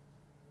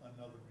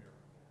 another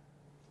miracle.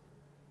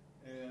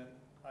 And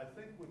I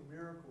think when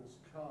miracles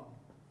come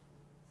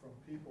from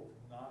people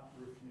not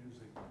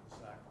refusing the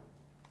sacrament,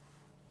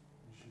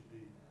 you should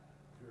be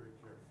very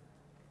careful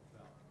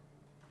about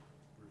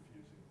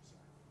refusing the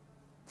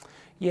sacrament.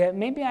 Yeah,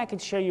 maybe I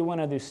could share you one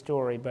other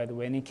story, by the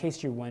way, and in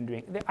case you're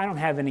wondering. I don't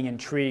have any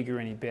intrigue or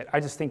any bit. I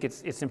just think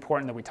it's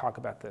important that we talk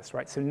about this,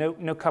 right? So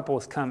no couple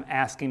has come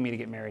asking me to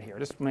get married here.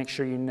 Just make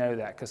sure you know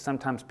that, because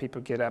sometimes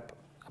people get up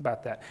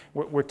about that.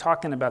 We're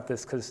talking about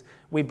this because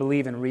we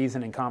believe in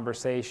reason and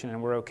conversation,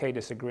 and we're okay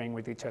disagreeing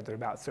with each other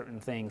about certain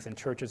things, and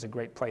church is a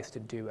great place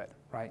to do it,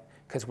 right?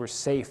 Because we're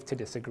safe to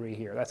disagree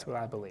here. That's what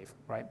I believe,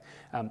 right?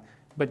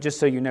 But just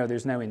so you know,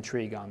 there's no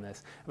intrigue on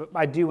this. But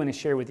I do want to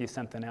share with you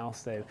something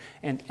else, though,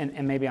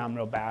 and maybe I'm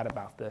real bad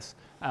about this.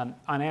 On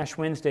Ash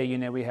Wednesday,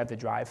 we have the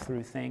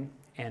drive-through thing,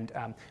 and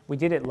we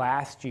did it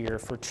last year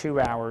for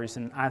 2 hours,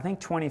 and I think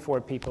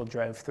 24 people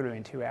drove through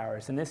in 2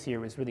 hours. And this year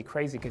was really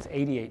crazy because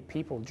 88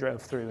 people drove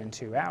through in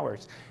 2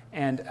 hours.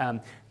 And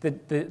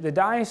the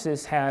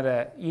diocese had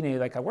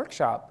a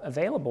workshop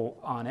available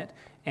on it.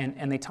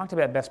 And they talked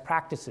about best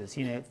practices,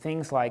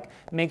 things like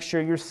make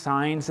sure your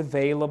sign's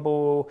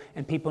available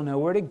and people know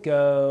where to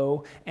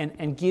go,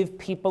 and give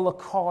people a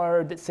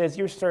card that says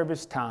your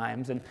service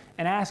times, and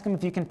ask them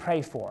if you can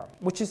pray for them,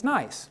 which is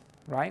nice,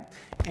 right?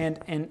 And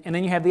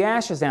then you have the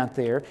ashes out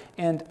there,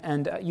 and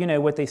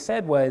what they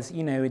said was,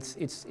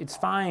 it's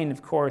fine,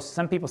 of course.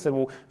 Some people said,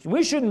 well,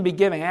 we shouldn't be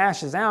giving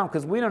ashes out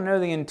because we don't know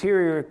the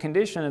interior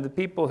condition of the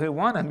people who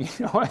want them.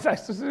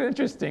 That's just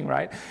interesting,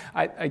 right?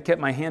 I kept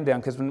my hand down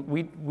because when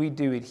we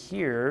do it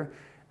here,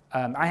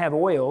 I have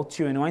oil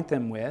to anoint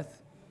them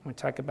with. We'll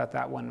talk about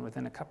that one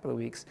within a couple of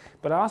weeks.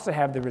 But I also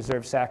have the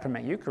reserved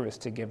sacrament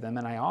Eucharist to give them,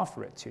 and I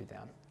offer it to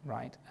them,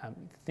 right?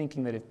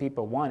 Thinking that if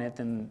people want it,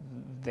 then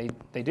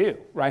they do,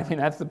 right? I mean,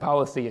 that's the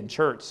policy in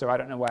church, so I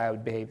don't know why I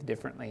would behave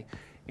differently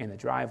in the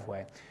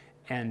driveway.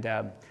 And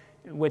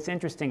what's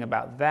interesting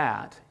about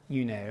that,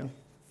 that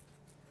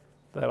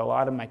a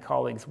lot of my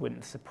colleagues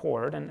wouldn't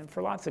support, and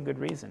for lots of good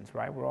reasons,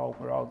 right? We're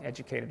all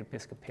educated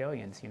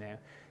Episcopalians,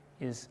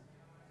 is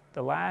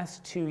the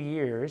last 2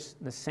 years,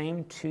 the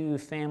same 2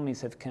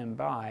 families have come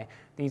by.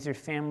 These are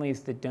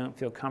families that don't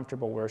feel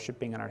comfortable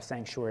worshiping in our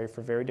sanctuary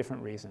for very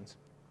different reasons.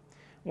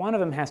 One of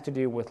them has to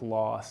do with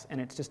loss,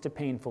 and it's just a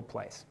painful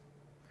place.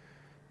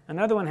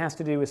 Another one has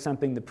to do with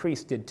something the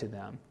priest did to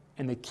them,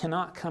 and they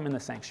cannot come in the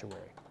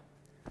sanctuary.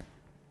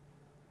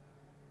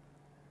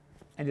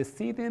 And to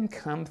see them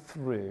come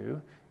through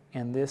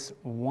and this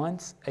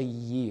once a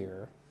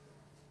year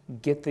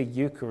get the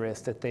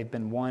Eucharist that they've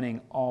been wanting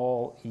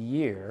all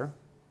year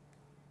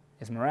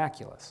is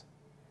miraculous.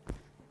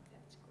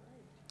 That's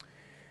great.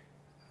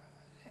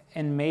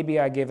 And maybe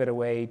I give it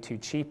away too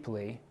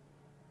cheaply,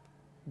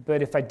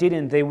 but if I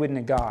didn't, they wouldn't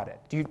have got it.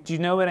 Do you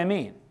know what I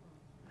mean?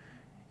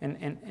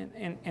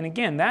 And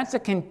again, that's a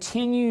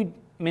continued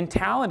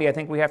mentality I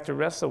think we have to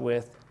wrestle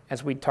with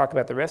as we talk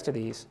about the rest of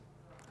these.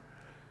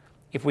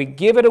 If we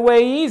give it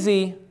away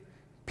easy,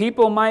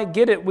 people might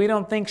get it we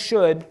don't think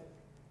should,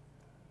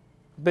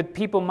 but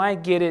people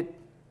might get it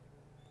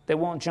that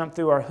won't jump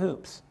through our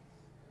hoops.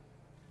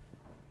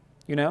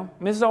 I mean,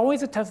 this is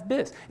always a tough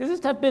business. This is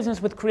a tough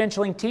business with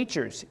credentialing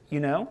teachers,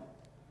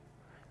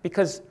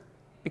 because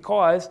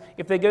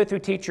if they go through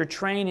teacher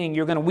training,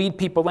 you're going to weed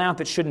people out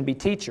that shouldn't be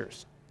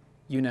teachers,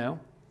 At the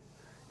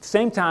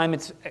same time,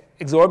 it's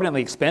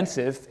exorbitantly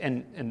expensive,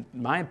 and in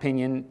my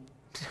opinion,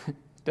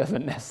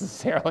 doesn't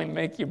necessarily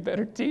make you a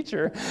better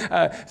teacher.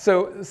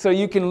 So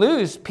you can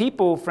lose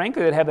people,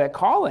 frankly, that have that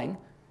calling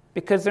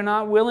because they're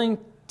not willing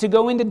to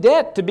go into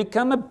debt to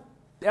become an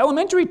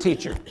elementary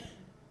teacher,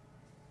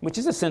 which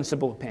is a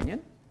sensible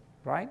opinion,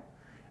 right?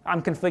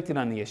 I'm conflicted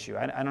on the issue.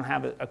 I don't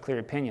have a clear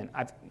opinion.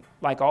 I've,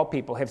 like all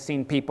people, have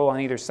seen people on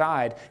either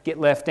side get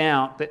left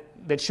out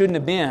that shouldn't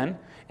have been,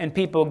 and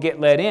people get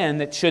let in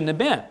that shouldn't have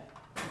been.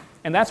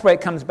 And that's why it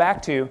comes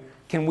back to,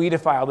 can we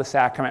defile the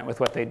sacrament with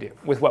what they do,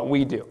 with what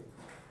we do?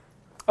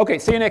 Okay,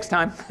 see you next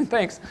time.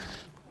 Thanks.